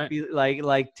 It would be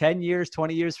like 10 years,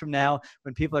 20 years from now,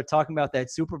 when people are talking about that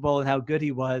Super Bowl and how good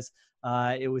he was,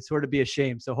 it would sort of be a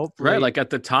shame. So hopefully, like at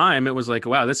the time it was like,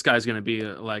 wow, this guy's going to be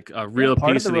a real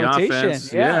piece of the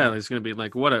offense. Yeah. It's going to be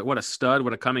like, what a stud,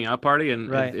 what a coming out party.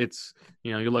 And it's,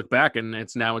 you look back and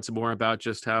it's more about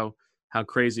just how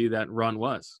crazy that run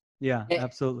was. Yeah,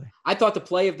 absolutely. I thought the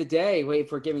play of the day,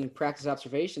 for giving practice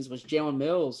observations, was Jalen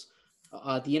Mills,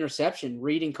 the interception,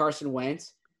 reading Carson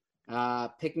Wentz,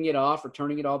 picking it off,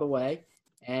 returning it all the way.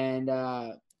 And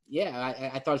I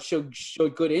thought it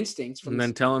showed good instincts. And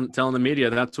then telling the media,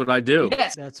 that's what I do.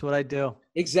 Yes. That's what I do.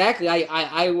 Exactly.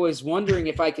 I was wondering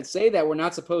if I could say that. We're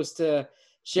not supposed to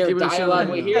share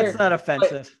dialogue here. That's not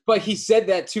offensive. But he said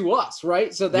that to us,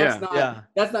 right? So that's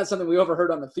not something we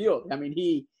overheard on the field. I mean,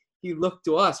 he looked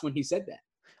to us when he said that.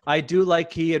 I do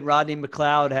like he and Rodney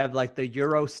McLeod have like the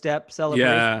Euro step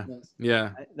celebration.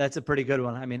 Yeah. That's a pretty good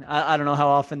one. I mean, I don't know how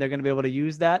often they're going to be able to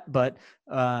use that, but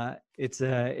it's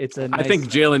a nice, I think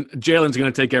Jalen's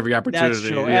going to take every opportunity. That's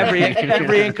true.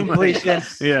 Every incompletion,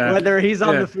 whether he's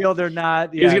on the field or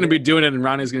not. He's going to be doing it, and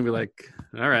Ronnie's going to be like,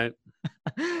 all right.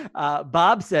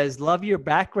 Bob says, love your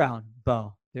background,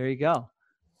 Bo. There you go.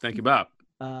 Thank you, Bob.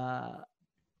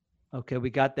 Okay, we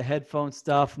got the headphone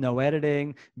stuff, no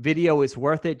editing. Video is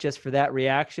worth it just for that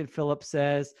reaction, Philip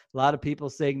says. A lot of people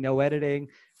saying no editing.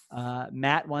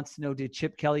 Matt wants to know, did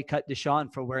Chip Kelly cut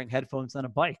Deshaun for wearing headphones on a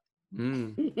bike?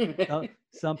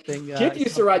 Something. Chip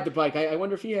used to ride the bike. I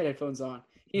wonder if he had headphones on.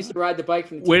 He used to ride the bike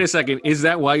from the Wait a second. Is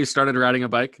that why you started riding a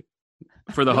bike?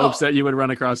 For the hopes that you would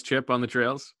run across Chip on the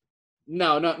trails?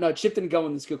 No. Chip didn't go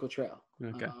on the Schuylkill Trail.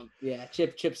 Okay.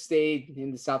 Chip stayed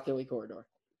in the South Philly corridor.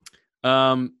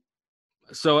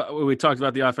 So we talked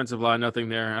about the offensive line, nothing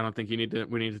there. I don't think we need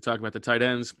to talk about the tight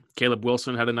ends. Caleb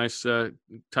Wilson had a nice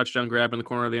touchdown grab in the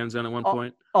corner of the end zone at one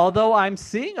point. Although I'm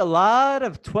seeing a lot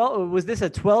of 12. Was this a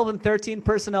 12 and 13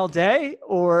 personnel day,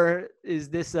 or is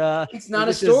this It's not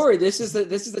a story. This is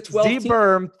the 12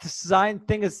 Z-Berm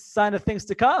sign of things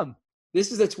to come.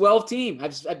 This is a 12 team.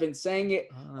 I've been saying it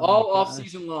all off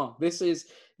season long.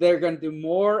 They're going to do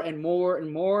more and more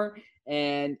and more,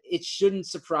 and it shouldn't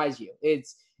surprise you.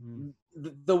 It's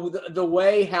the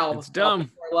way how it's dumb.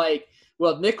 Are like,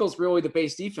 well, nickel's really the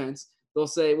base defense. They'll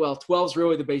say, well, 12's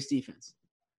really the base defense.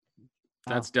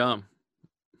 That's dumb.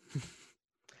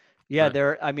 Yeah,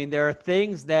 there are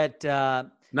things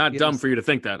that Not dumb for you to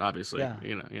think that, obviously.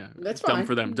 Yeah. That's dumb fine.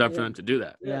 for them for them to do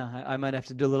that. Yeah, I might have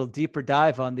to do a little deeper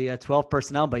dive on the 12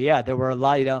 personnel, but yeah, there were a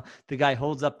lot. The guy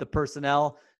holds up the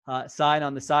personnel sign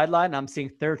on the sideline. I'm seeing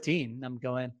 13. I'm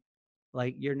going,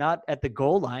 like, you're not at the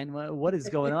goal line. What is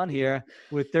going on here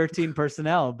with 13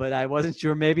 personnel? But I wasn't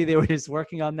sure. Maybe they were just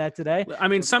working on that today. I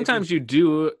mean, sometimes you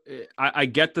do. I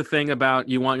get the thing about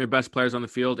you want your best players on the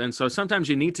field, and so sometimes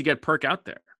you need to get Perk out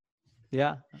there.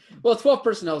 Yeah. Well, 12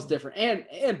 personnel is different.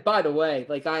 And by the way,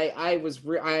 like I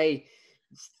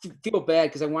feel bad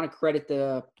because I want to credit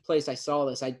the place I saw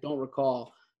this. I don't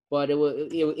recall, but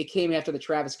it came after the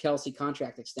Travis Kelce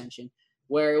contract extension,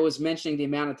 where it was mentioning the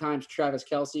amount of times Travis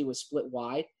Kelce was split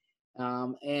wide.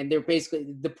 And they're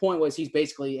basically, the point was he's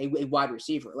basically a wide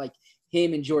receiver. Like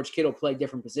him and George Kittle play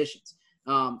different positions.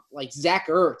 Like Zach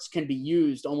Ertz can be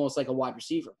used almost like a wide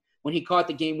receiver. When he caught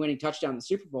the game-winning touchdown in the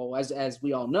Super Bowl, as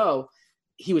we all know,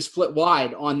 he was split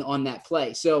wide on that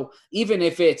play. So even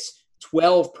if it's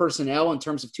 12 personnel in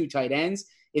terms of 2 tight ends,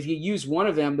 if you use one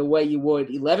of them the way you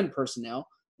would 11 personnel,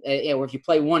 or if you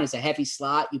play one as a heavy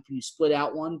slot, you split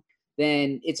out one,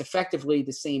 then it's effectively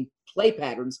the same play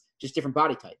patterns, just different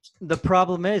body types. The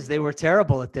problem is they were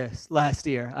terrible at this last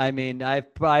year. I mean,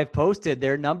 I've posted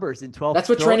their numbers in 12. That's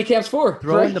what training camp's for.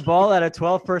 Throwing the ball out of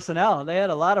 12 personnel. They had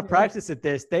a lot of practice at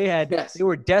this. They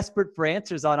were desperate for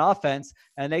answers on offense,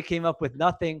 and they came up with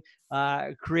nothing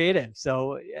creative.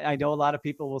 So I know a lot of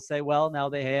people will say, well, now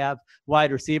they have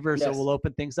wide receivers, so we'll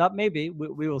open things up. Maybe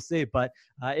we will see. But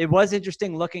it was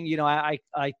interesting looking. I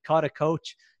caught a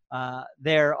coach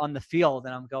there on the field,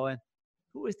 and I'm going,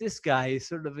 who is this guy? He's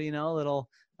sort of, a little,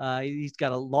 he's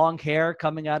got a long hair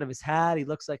coming out of his hat. He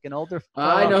looks like an older fellow.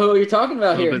 I know who you're talking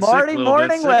about here. Marty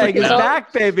Morningleg is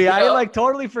back, baby. I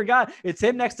totally forgot. It's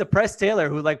him next to Press Taylor,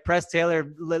 who Press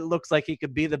Taylor looks like he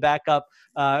could be the backup,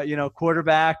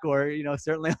 quarterback, or,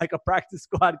 certainly like a practice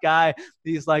squad guy.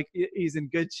 He's in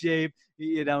good shape.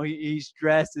 He's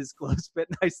dressed, his clothes fit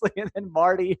nicely, and then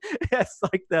Marty has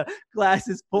the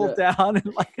glasses pulled down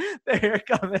and the hair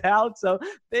coming out. So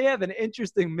they have an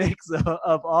interesting mix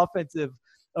of offensive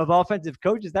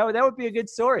coaches. That would be a good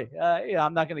story.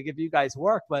 I'm not going to give you guys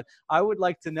work, but I would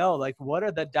like to know what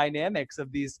are the dynamics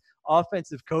of these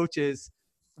offensive coaches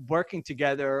working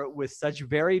together with such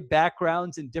varied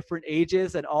backgrounds and different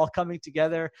ages, and all coming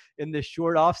together in this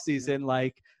short off season.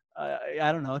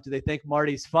 I don't know. Do they think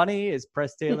Marty's funny? Is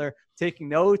Press Taylor taking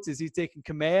notes? Is he taking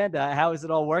command? How is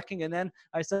it all working? And then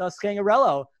I saw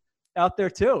Scangarello out there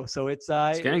too. So it's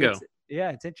Scango.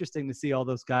 It's interesting to see all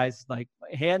those guys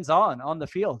hands-on on the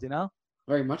field,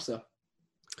 Very much so.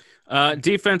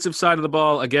 Defensive side of the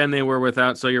ball, again, they were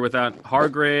without. So you're without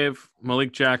Hargrave,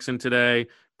 Malik Jackson today.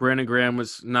 Brandon Graham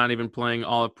was not even playing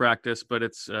all of practice, but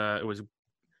it was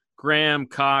Graham,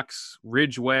 Cox,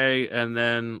 Ridgeway, and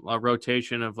then a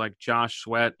rotation of Josh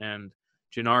Sweat and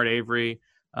Jannard Avery.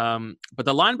 But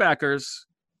the linebackers,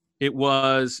 it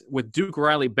was with Duke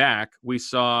Riley back, we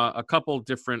saw a couple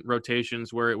different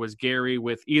rotations where it was Gary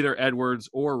with either Edwards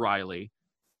or Riley.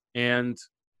 And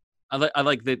I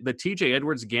like the TJ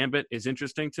Edwards gambit is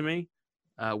interesting to me,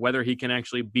 whether he can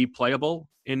actually be playable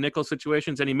in nickel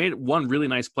situations. And he made one really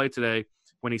nice play today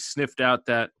when he sniffed out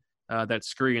that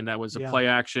screen. That was a play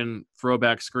action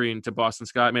throwback screen to Boston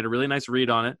Scott. Made a really nice read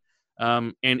on it.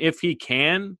 And if he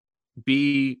can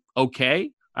be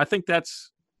okay, I think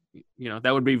that's,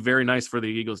 that would be very nice for the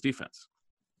Eagles defense.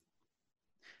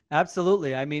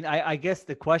 Absolutely. I mean, I guess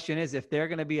the question is, if they're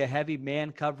going to be a heavy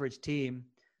man coverage team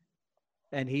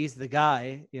and he's the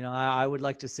guy, I would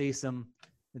like to see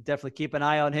definitely keep an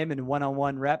eye on him in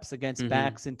one-on-one reps against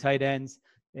backs and tight ends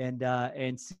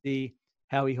and see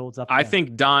how he holds up. I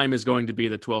think dime is going to be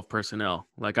the 12 personnel.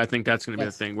 I think that's going to be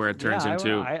the thing where it turns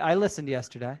into. I listened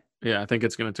yesterday. Yeah, I think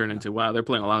it's going to turn into, wow, they're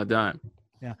playing a lot of dime.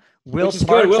 Yeah. Will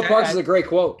Parks is a great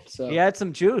quote. So he had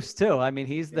some juice too. I mean,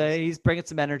 he's bringing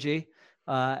some energy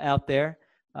out there.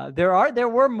 There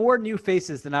were more new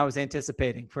faces than I was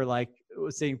anticipating for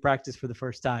seeing practice for the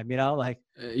first time,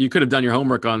 you could have done your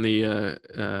homework on the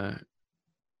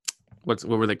what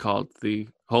were they called? The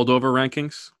holdover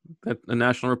rankings that a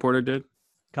national reporter did.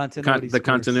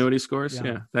 Continuity scores.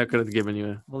 Yeah, that could have given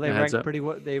you they ranked pretty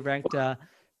well. They ranked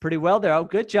pretty well there. Oh,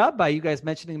 good job by you guys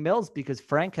mentioning Mills, because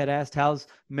Frank had asked how's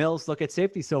Mills look at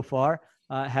safety so far.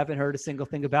 Haven't heard a single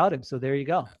thing about him. So there you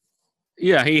go.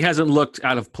 Yeah, he hasn't looked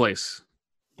out of place.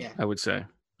 Yeah, I would say.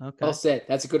 Okay. Well said.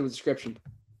 That's a good description.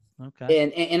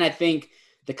 Okay. And I think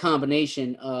the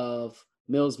combination of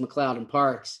Mills, McLeod, and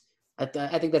Parks, I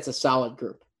think that's a solid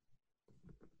group.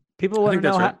 People want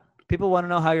to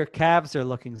know how your calves are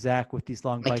looking, Zach, with these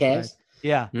long bike rides.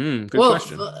 Yeah. Good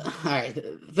question. All right.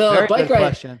 The bike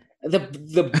ride.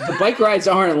 The bike rides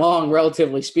aren't long,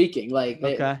 relatively speaking. Like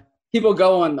people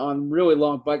go on really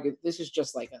long bike. This is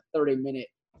just like a 30-minute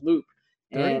loop.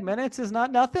 30 minutes is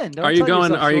not nothing. Are you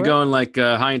going like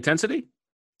high intensity?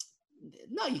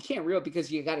 No, you can't reel because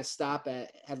you got to stop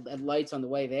at lights on the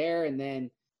way there, and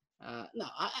then no.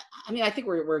 I mean, I think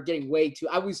we're getting way too.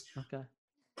 I was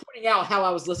pointing out how I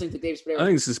was listening to Dave Spadaro. I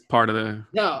think this is part of the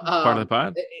part of the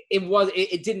pod.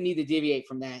 It didn't need to deviate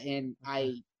from that, and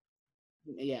I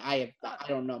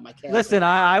don't know my calves. Listen,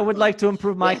 I would like to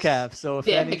improve my calves. So if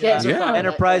any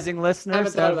enterprising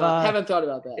listeners haven't thought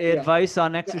about that. Advice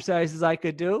on exercises I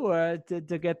could do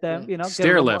to get them,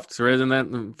 stair lifts, or isn't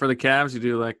that for the calves? You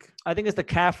do like. I think it's the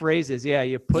calf raises. Yeah,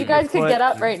 you guys could get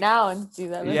up right now and do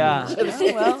that. Yeah. Zach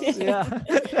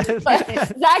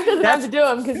doesn't have to do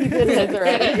them because he did his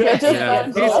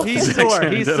already. He's sore.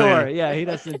 He's sore. Yeah, he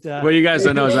doesn't. What you guys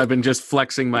don't know is I've been just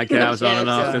flexing my calves on and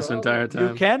off this entire time.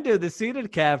 You can do the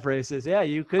seated calf races. Yeah,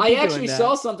 you could. I actually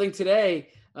saw something today.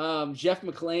 Jeff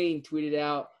McLean tweeted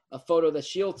out a photo that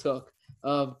Shield took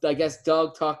of, I guess,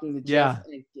 Doug talking to Jeff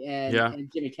and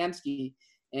Jimmy Kempski,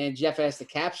 and Jeff asked to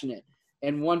caption it.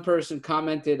 And one person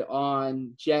commented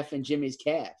on Jeff and Jimmy's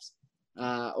calves,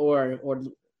 or I don't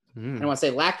want to say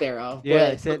lack thereof. Yeah,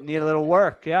 it said need a little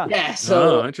work. Yeah. Yeah.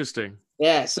 So interesting.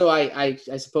 Yeah. So I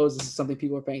suppose this is something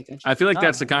people are paying attention. I feel like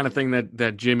that's the kind of thing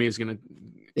that Jimmy is gonna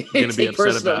be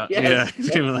upset about. Yes.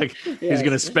 Yeah. He's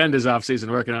gonna spend his off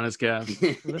season working on his calves.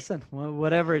 Listen,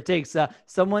 whatever it takes.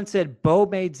 Someone said Bo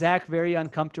made Zach very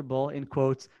uncomfortable, in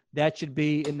quotes. That should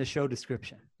be in the show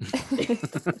description.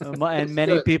 And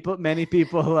many people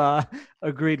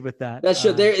agreed with that. That's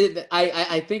true.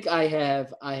 I think I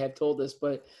have told this,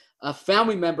 but a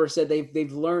family member said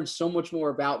they've learned so much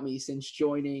more about me since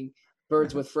joining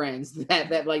Birds with Friends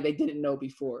that like they didn't know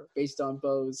before, based on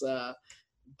Bo's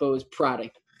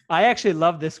product. I actually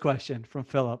love this question from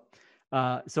Philip.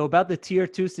 So about the tier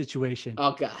 2 situation.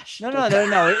 Oh gosh. No.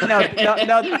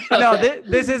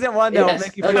 This isn't one that will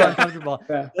make you feel uncomfortable.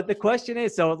 Yeah. But the question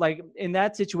is, so like in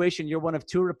that situation, you're one of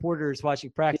 2 reporters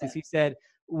watching practice. Yeah. He said,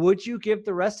 would you give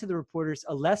the rest of the reporters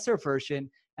a lesser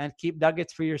version and keep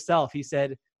nuggets for yourself? He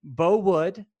said, Bo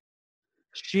would,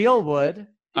 Shield would.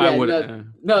 I would.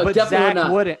 No, but definitely Zach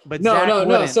not. wouldn't. But no, Zach no,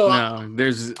 wouldn't. no. So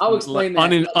there's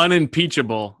that.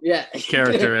 Unimpeachable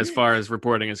character as far as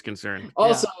reporting is concerned.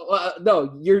 Also,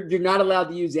 no, you're not allowed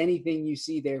to use anything you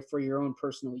see there for your own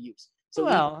personal use. So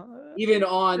even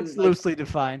on it's loosely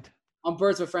defined on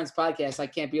Birds with Friends podcast, I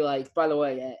can't be like, by the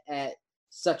way, at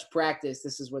such practice,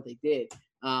 this is what they did.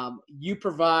 You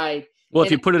provide. Well,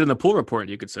 if you put it in the pool report,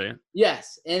 you could say it.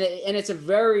 Yes, and it's a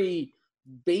very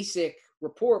basic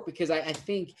report because I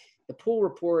think the pool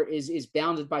report is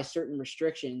bounded by certain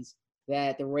restrictions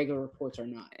that the regular reports are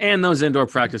not. And those indoor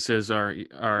practices are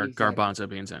exactly. Garbanzo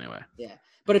beans anyway. Yeah.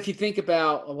 But if you think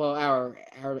about,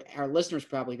 our listeners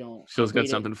probably don't. Phil's got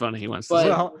something funny he wants to say.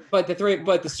 But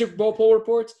the Super Bowl poll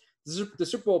reports, the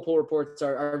Super Bowl poll reports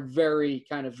are very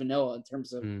kind of vanilla in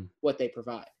terms of what they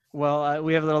provide. Well,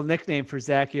 we have a little nickname for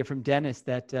Zach here from Dennis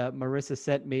that Marissa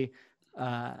sent me.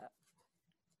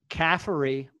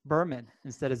 Caffery Berman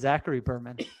instead of Zachary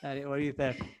Berman. What do you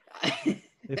think?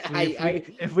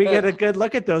 If we get a good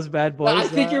look at those bad boys, I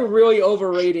think you're really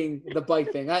overrating the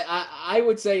bike thing. I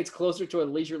would say it's closer to a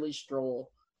leisurely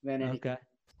stroll than anything. Okay.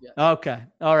 Yeah. Okay.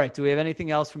 All right. Do we have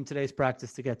anything else from today's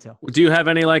practice to get to? Do you have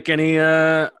any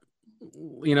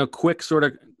quick sort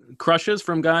of crushes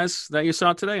from guys that you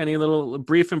saw today? Any little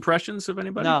brief impressions of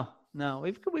anybody? No.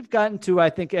 We've gotten to, I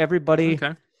think, everybody.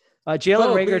 Okay.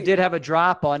 Jalen Reagor did have a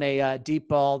drop on a deep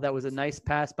ball that was a nice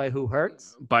pass by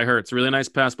Hurts. By Hurts. Really nice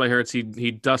pass by Hurts. He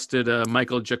dusted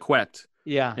Michael Jacquet.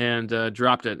 Yeah. And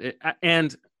dropped it.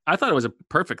 And I thought it was a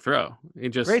perfect throw.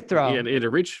 Great throw. He had to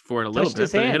reach for it a little bit.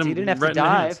 His hands. He didn't have to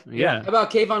dive. Yeah. How about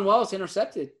Kayvon Wallace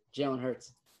intercepted Jalen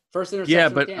Hurts? First interception. Yeah,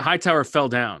 but Hightower fell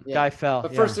down. Yeah. Guy fell.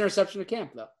 But first interception of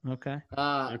camp, though. Okay.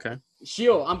 Okay.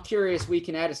 Shield, I'm curious. We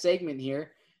can add a segment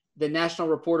here. The national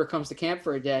reporter comes to camp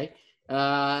for a day.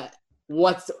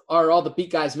 What are all the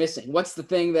beat guys missing? What's the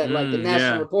thing that the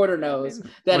national reporter knows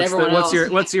that everyone else?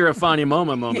 What's your Afani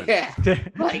Moma moment? Yeah.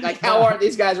 like how are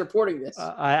these guys reporting this?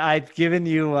 I've given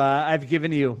you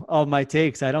all my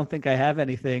takes. I don't think I have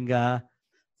anything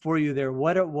for you there.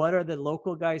 What are the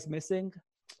local guys missing?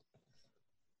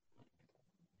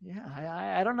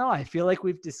 Yeah, I don't know. I feel like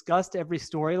we've discussed every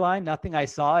storyline. Nothing I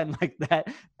saw in like that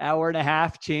hour and a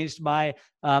half changed my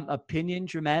opinion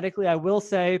dramatically. I will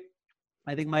say,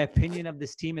 I think my opinion of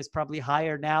this team is probably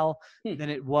higher now than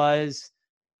it was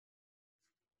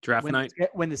draft night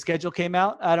when the schedule came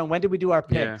out. I don't. When did we do our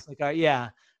picks? Yeah.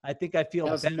 I think I feel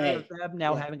better of them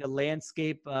now having a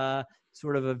landscape,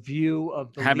 sort of a view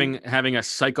of the having a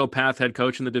psychopath head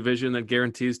coach in the division that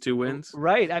guarantees 2 wins.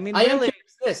 Right. I mean, I really, am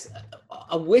curious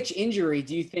which injury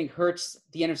do you think hurts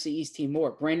the NFC East team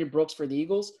more? Brandon Brooks for the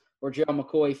Eagles or Gerald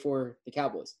McCoy for the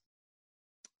Cowboys?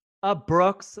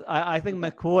 Brooks. I think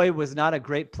McCoy was not a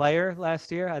great player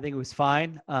last year. I think it was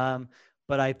fine.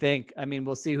 But I mean,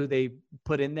 we'll see who they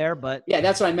put in there. But yeah,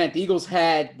 that's what I meant. The Eagles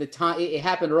had the time. It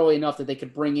happened early enough that they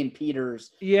could bring in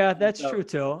Peters. Yeah, that's true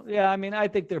too. Yeah, I mean, I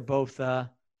think they're both fine.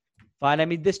 I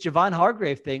mean, this Javon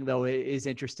Hargrave thing though is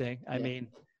interesting. I mean,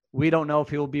 we don't know if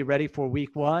he will be ready for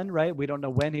week 1, right? We don't know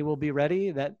when he will be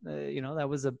ready. That, that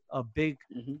was a big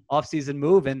offseason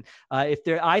move. And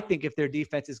I think if their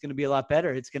defense is going to be a lot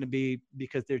better, it's going to be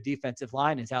because their defensive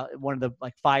line is out, one of the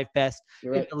 5 best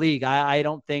in the league. I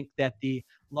don't think that the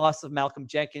loss of Malcolm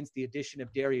Jenkins, the addition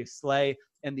of Darius Slay,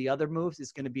 and the other moves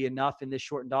is going to be enough in this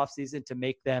shortened offseason to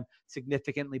make them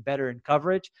significantly better in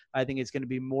coverage. I think it's going to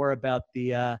be more about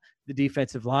the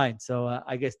defensive line. So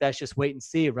I guess that's just wait and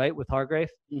see, right, with Hargrave?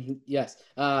 Mm-hmm. Yes.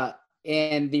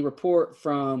 And the report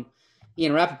from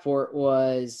Ian Rappaport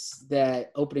was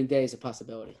that opening day is a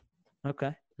possibility.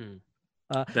 Okay.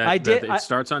 It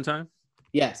starts on time?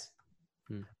 Yes.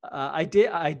 I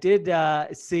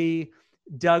did see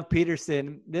Doug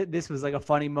Peterson. This was like a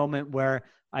funny moment where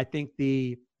I think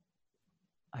I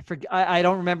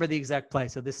don't remember the exact play,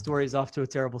 so this story is off to a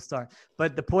terrible start.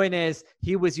 But the point is,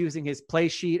 he was using his play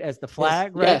sheet as the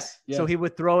flag, right? Yes. So he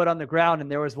would throw it on the ground,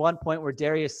 and there was one point where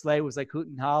Darius Slay was like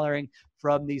hooting and hollering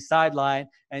from the sideline,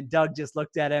 and Doug just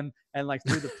looked at him and like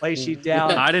threw the play sheet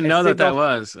down. I didn't know that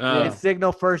was. And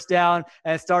signal first down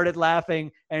and started laughing,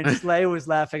 and Slay was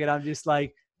laughing, and I'm just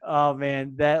like, oh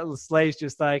man, that Slay's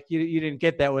just like, you didn't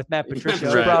get that with Matt Patricia.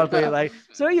 Right. Probably like,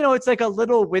 so, it's like a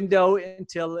little window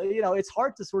until, it's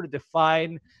hard to sort of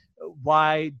define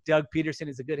why Doug Peterson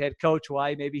is a good head coach,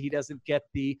 why maybe he doesn't get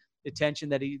the attention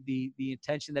that the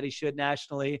attention that he should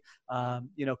nationally,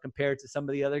 compared to some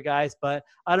of the other guys. But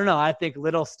I don't know. I think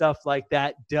little stuff like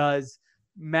that does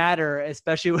matter,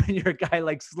 especially when you're a guy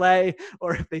like Slay,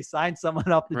 or if they sign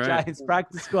someone off the Giants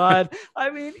practice squad. I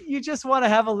mean, you just want to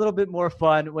have a little bit more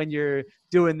fun when you're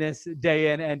doing this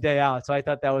day in and day out. So I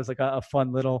thought that was like a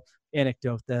fun little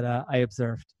anecdote that I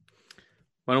observed.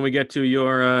 Why don't we get to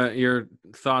your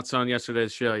thoughts on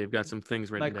yesterday's show? You've got some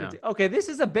things written down. Okay, this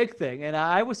is a big thing, and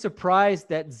I was surprised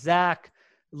that Zach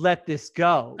let this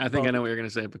go. I think I know what you're going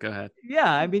to say, but go ahead.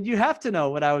 Yeah, I mean, you have to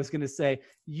know what I was going to say.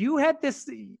 You had this,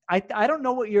 I don't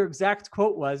know what your exact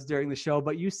quote was during the show,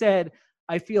 but you said,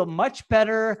 I feel much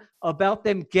better about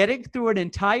them getting through an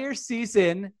entire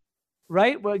season,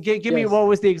 right? Well, give me, what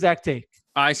was the exact take?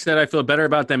 I said I feel better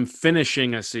about them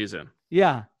finishing a season.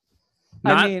 Yeah.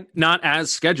 Not as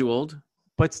scheduled.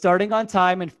 But starting on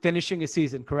time and finishing a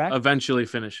season, correct? Eventually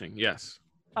finishing, yes.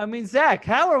 I mean, Zach,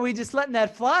 how are we just letting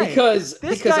that fly? Because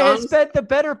this guy has spent the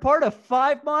better part of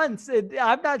 5 months.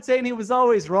 I'm not saying he was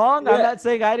always wrong. Yeah. I'm not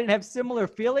saying I didn't have similar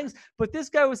feelings, but this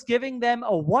guy was giving them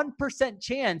a 1%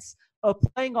 chance of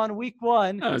playing on week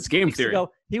 1. Oh, it's game theory.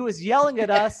 He was yelling at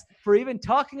us for even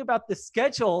talking about the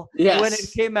schedule when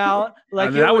it came out.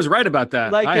 Like I was right about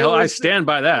that. Like I stand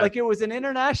by that. Like it was an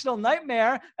international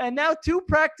nightmare. And now 2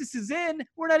 practices in,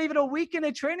 we're not even a week in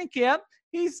a training camp.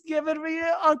 He's giving me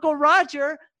Uncle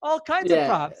Roger all kinds of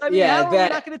props. I mean, how are we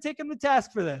not going to take him to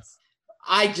task for this?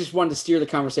 I just wanted to steer the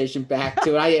conversation back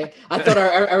to it. I thought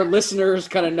our listeners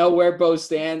kind of know where Bo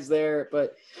stands there,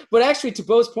 but actually, to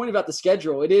Bo's point about the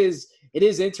schedule, it is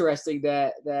interesting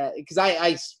that because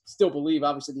I still believe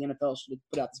obviously the NFL should have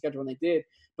put out the schedule when they did,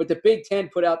 but the Big Ten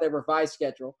put out their revised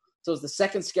schedule, so it's the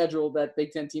second schedule that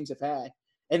Big Ten teams have had.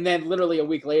 And then literally a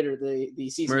week later, the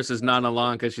season. Marissa's nodding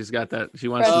along because she's got that. She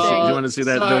wants to see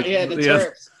that. The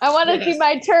Terps. I want to see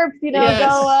my Terps,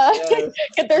 go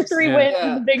get their 3 wins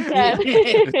in the Big Ten.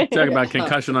 Talk about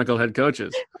concussion uncle head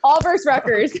coaches. All versus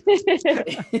Rutgers.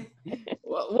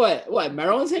 What?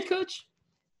 Maryland's head coach?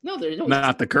 No, there's no.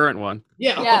 Not the current one.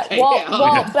 Yeah. Okay,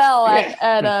 Walt Bell at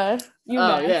UMass.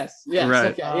 Oh, yes.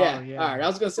 Right. Okay, yeah. All right. I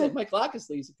was going to say Mike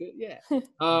Locksley's good. Yeah.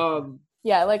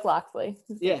 Yeah, I like Locksley.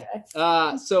 Yeah.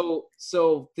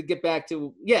 So to get back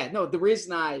to the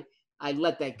reason I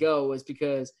let that go was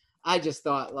because I just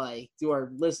thought, like, do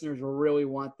our listeners really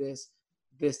want this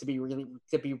to be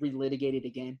relitigated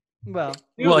again? Well,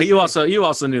 you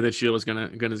also knew that Shield was gonna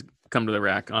come to the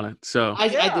rack on it. So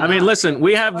I mean, listen,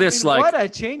 we have this what a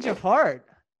change of heart.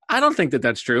 I don't think that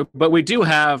that's true, but we do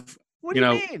have. What do you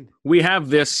mean? We have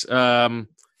this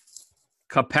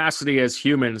capacity as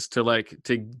humans to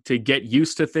get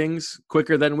used to things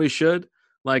quicker than we should.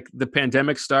 Like the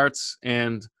pandemic starts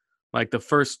and like the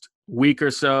first week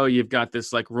or so, you've got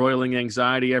this like roiling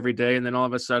anxiety every day, and then all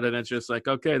of a sudden it's just like,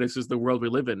 okay, this is the world we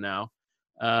live in now.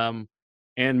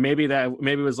 And maybe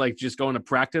it was like just going to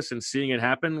practice and seeing it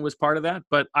happen was part of that.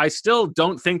 But I still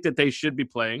don't think that they should be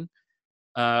playing.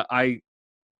 I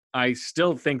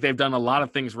still think they've done a lot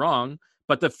of things wrong.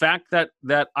 But the fact that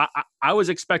I was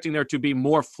expecting there to be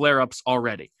more flare-ups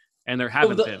already, and there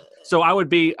haven't been. So I would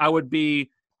be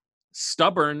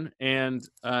stubborn and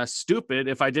stupid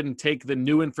if I didn't take the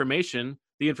new information.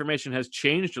 The information has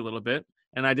changed a little bit,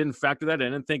 and I didn't factor that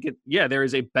in and think there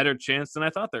is a better chance than I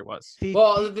thought there was.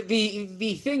 Well,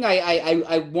 the thing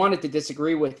I wanted to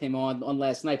disagree with him on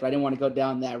last night, but I didn't want to go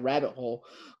down that rabbit hole,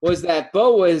 was that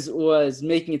Bo was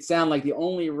making it sound like the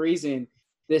only reason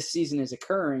this season is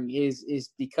occurring is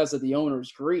because of the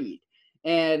owner's greed.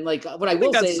 And like what I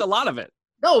will say, that's a lot of it.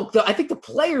 No, I think the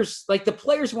players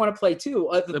want to play too.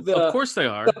 Of course they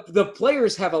are. The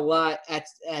players have a lot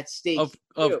at stake.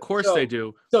 Of course they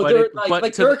do. So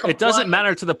it doesn't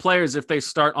matter to the players if they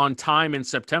start on time in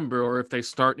September or if they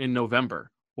start in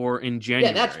November or in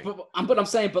January. Yeah, but I'm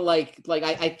saying, but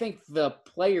I think the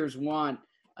players want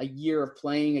a year of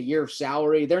playing, a year of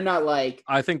salary. They're not like.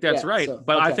 I think that's right,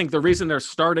 but okay. I think the reason they're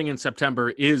starting in September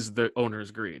is the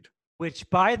owner's greed. Which,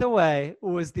 by the way,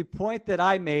 was the point that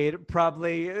I made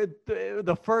probably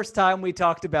the first time we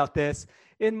talked about this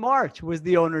in March, was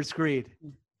the owner's greed.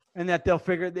 And that they'll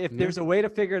figure, if there's a way to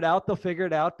figure it out, they'll figure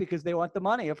it out because they want the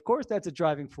money. Of course, that's a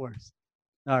driving force.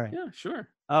 All right. Yeah, sure.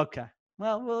 Okay.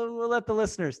 Well, we'll let the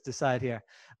listeners decide here.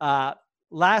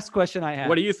 Last question I have.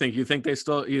 What do you think? You think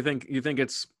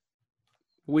it's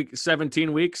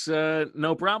 17 weeks,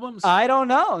 no problems? I don't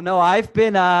know. No, I've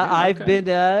been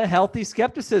healthy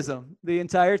skepticism the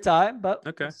entire time, but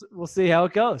we'll see how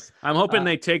it goes. I'm hoping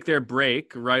they take their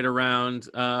break right around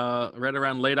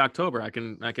late October. I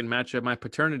can match up my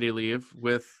paternity leave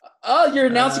with. Oh, you're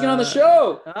announcing it on the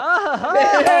show.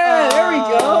 Yeah, there we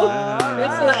go.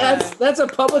 That's a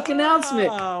public announcement.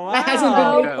 Wow. That hasn't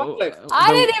been made public.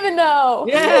 I didn't even know.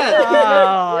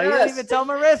 Yeah. You didn't even tell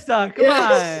Marissa. Come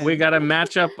on. We got to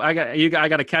match up. I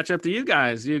got to catch up to you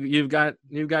guys. You've got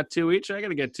 2 each. I got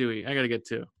to get 2 I got to get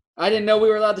 2. I didn't know we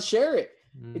were allowed to share it.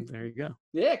 There you go.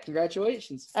 Yeah,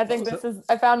 congratulations. I think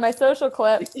I found my social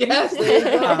clip. Yes,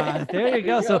 there you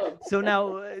go. So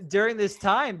now during this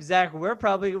time, Zach, we're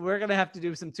gonna have to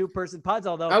do some 2-person pods.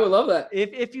 Although I would love that.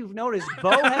 If you've noticed,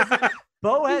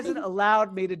 Bo hasn't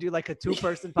allowed me to do like a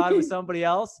 2-person pod with somebody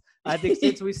else. I think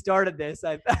since we started this,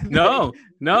 No,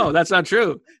 that's not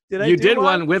true. You did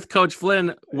one with Coach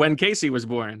Flynn when Casey was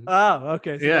born. Oh,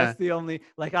 okay. So that's the only,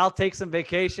 like, I'll take some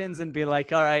vacations and be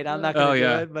like, all right, I'm not going to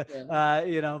do it.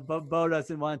 But, but Bo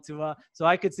doesn't want to. So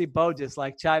I could see Bo just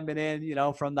like chiming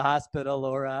in, from the hospital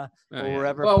or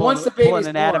wherever. Well, once the baby's pulling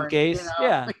an Adam Gase.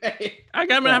 Yeah. I'm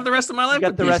going to have the rest of my life. You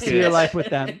got the rest of your life with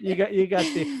them. You got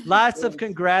the lots of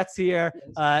congrats here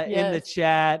in the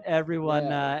chat.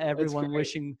 Everyone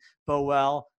wishing Bo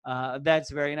well.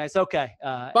 That's very nice. Okay.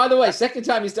 By the way, second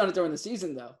time he's done it during the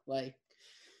season, though. Like,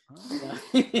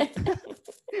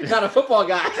 not a football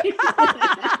guy.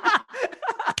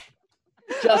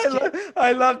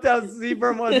 I loved how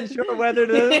Seaborn wasn't sure whether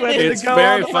to go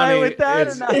very on funny with that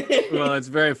or not. Well, it's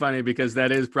very funny because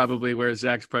that is probably where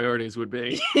Zach's priorities would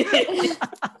be.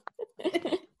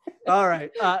 All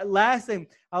right. Last thing.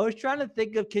 I was trying to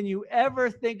think of, can you ever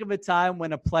think of a time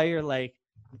when a player like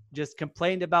just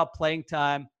complained about playing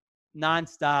time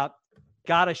nonstop,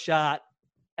 got a shot,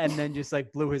 and then just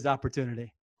like blew his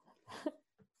opportunity?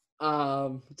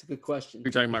 It's a good question.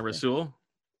 You're talking about Rasul?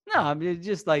 No, I mean,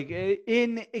 just like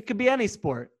it could be any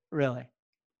sport, really.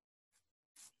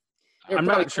 I'm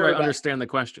not sure I understand the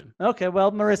question. Okay,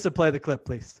 well, Marissa, play the clip,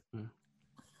 please. We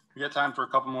got time for a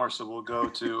couple more, so we'll go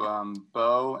to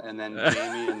Bo and then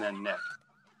Jamie and then Nick.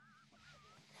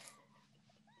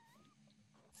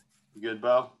 You good,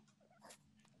 Bo?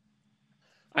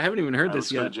 I haven't even heard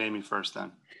this yet. Let's go to Jamie first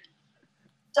then.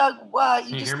 Doug,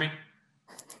 Can you hear me?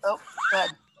 Oh, go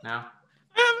ahead. No?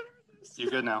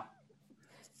 You're good now.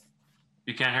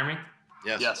 You can't hear me?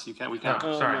 Yes, you can. We can.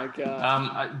 Oh, sorry. My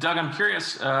God. Doug, I'm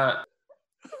curious.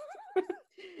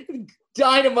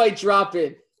 Dynamite drop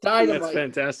in. Dynamite. That's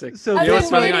fantastic. So you know what's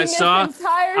funny? I saw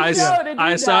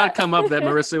it come up that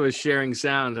Marissa was sharing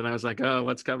sound, and I was like, "Oh,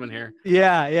 what's coming here?"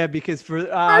 Yeah, because for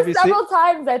several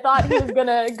times I thought he was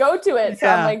gonna go to it, so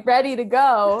I'm like ready to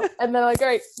go, and then like, all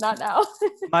right, not now.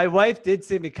 My wife did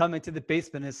see me come into the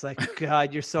basement. It's like,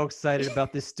 God, you're so excited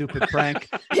about this stupid prank.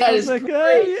 That is like,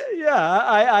 great.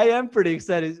 I am pretty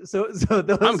excited. So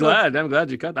I'm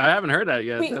glad you cut that. I haven't heard that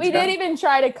yet. We did even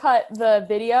try to cut the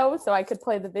video so I could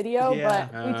play the video,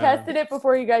 but We tested it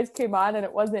before you guys came on, and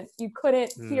you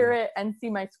couldn't hear it and see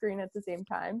my screen at the same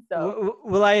time. So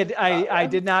well, I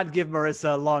did not give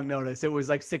Marissa long notice. It was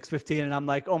like 6:15, and I'm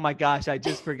like, oh my gosh, I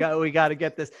just forgot. We got to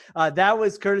get this. That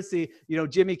was courtesy,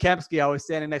 Jimmy Kempski. I was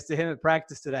standing next to him at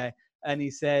practice today. And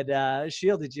he said,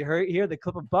 Shield, did you hear the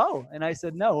clip of Bo? And I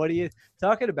said, no, what are you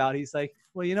talking about? He's like,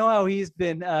 well, you know how he's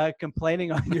been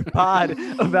complaining on your pod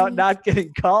about not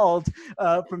getting called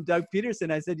from Doug Peterson?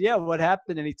 I said, yeah, what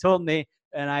happened? And he told me,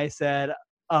 and I said,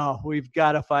 oh, we've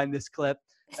got to find this clip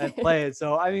and play it.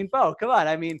 So, I mean, Bo, come on.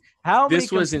 I mean, how many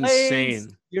This was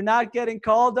insane. You're not getting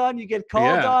called on. You get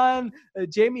called on.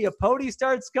 Jamie Apodi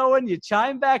starts going. You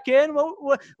chime back in.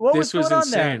 What was going on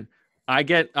there?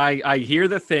 I hear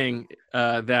the thing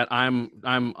that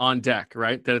I'm on deck,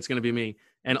 right? That it's going to be me.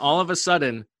 And all of a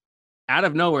sudden, out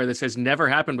of nowhere, this has never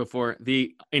happened before.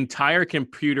 The entire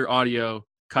computer audio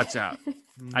cuts out.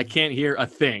 I can't hear a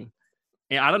thing.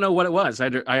 And I don't know what it was.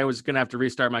 I was going to have to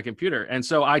restart my computer. And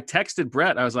so I texted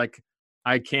Brett. I was like,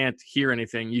 I can't hear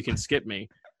anything. You can skip me.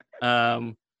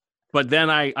 But then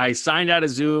I signed out of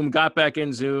Zoom, got back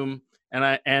in Zoom,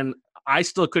 and I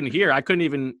still couldn't hear. I couldn't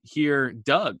even hear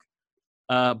Doug.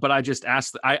 But I just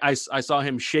asked, I saw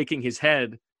him shaking his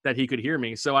head that he could hear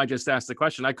me. So I just asked the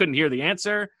question. I couldn't hear the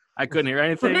answer. I couldn't hear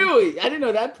anything. Really? I didn't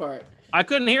know that part. I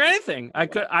couldn't hear anything. I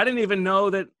didn't even know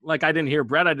that, like, I didn't hear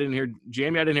Brett. I didn't hear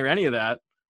Jamie. I didn't hear any of that.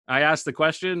 I asked the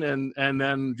question and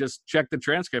then just checked the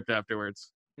transcript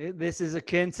afterwards. This is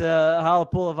akin to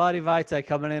Halapoulivaati Vaitai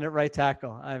coming in at right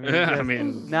tackle. I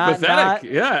mean,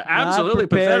 pathetic. Absolutely not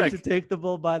prepared pathetic. to take the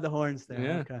bull by the horns there.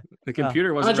 Yeah. Okay. The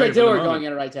computer wasn't Andre ready for the Dillard moment. going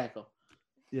in at right tackle.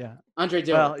 Yeah. Andre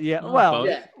Dillard. Well,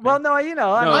 no,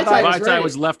 Vaitai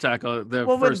was left tackle.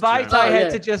 When Vaitai had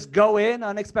to just go in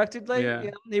unexpectedly,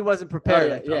 he wasn't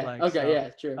prepared.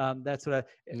 True. That's what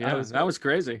that was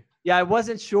crazy. Yeah, I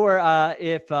wasn't sure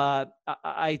if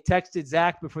I texted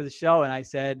Zach before the show and I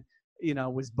said,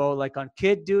 was Bo like on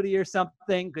kid duty or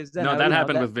something? Because then that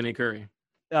happened with Vinny Curry.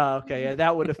 Oh, okay. Yeah,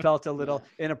 that would have felt a little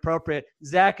inappropriate.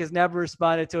 Zach has never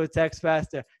responded to a text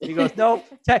faster. He goes, nope.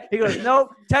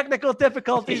 Nope. Technical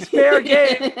difficulties. Fair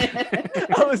game.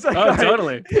 I was like, oh,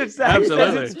 totally. If Zach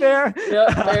says it's fair.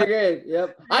 Yep, fair game.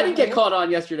 Yep. I didn't get called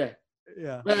on yesterday.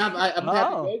 Yeah. But I'm happy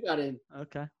Bo got in.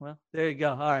 Okay. Well, there you go.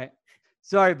 All right.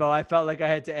 Sorry, Bo. I felt like I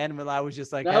had to end when I was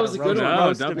just like, that was a good one.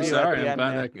 No, don't be sorry.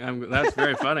 That's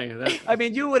very funny. I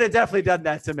mean, you would have definitely done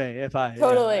that to me if I.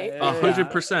 Totally.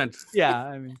 100%. Yeah.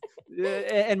 I mean,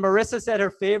 and Marissa said her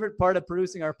favorite part of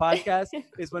producing our podcast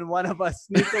is when one of us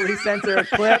sneakily sends her a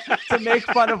clip to make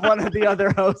fun of one of the other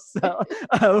hosts. So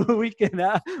we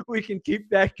can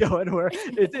keep that going. Where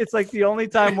it's like the only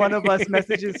time one of us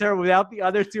messages her without the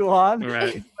other two on,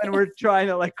 right? When we're trying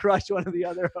to like crush one of the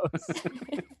other hosts.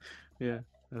 Yeah,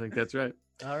 I think that's right.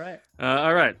 All right.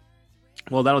 All right.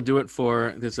 Well, that'll do it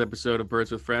for this episode of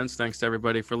Birds with Friends. Thanks to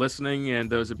everybody for listening, and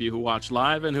those of you who watch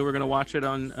live and who are going to watch it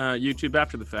on YouTube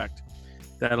after the fact.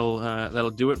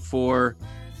 That'll do it for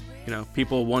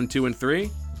people 1, 2, and 3.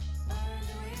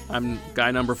 I'm guy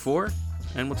number 4,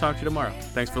 and we'll talk to you tomorrow.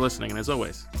 Thanks for listening, and as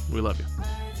always, we love you.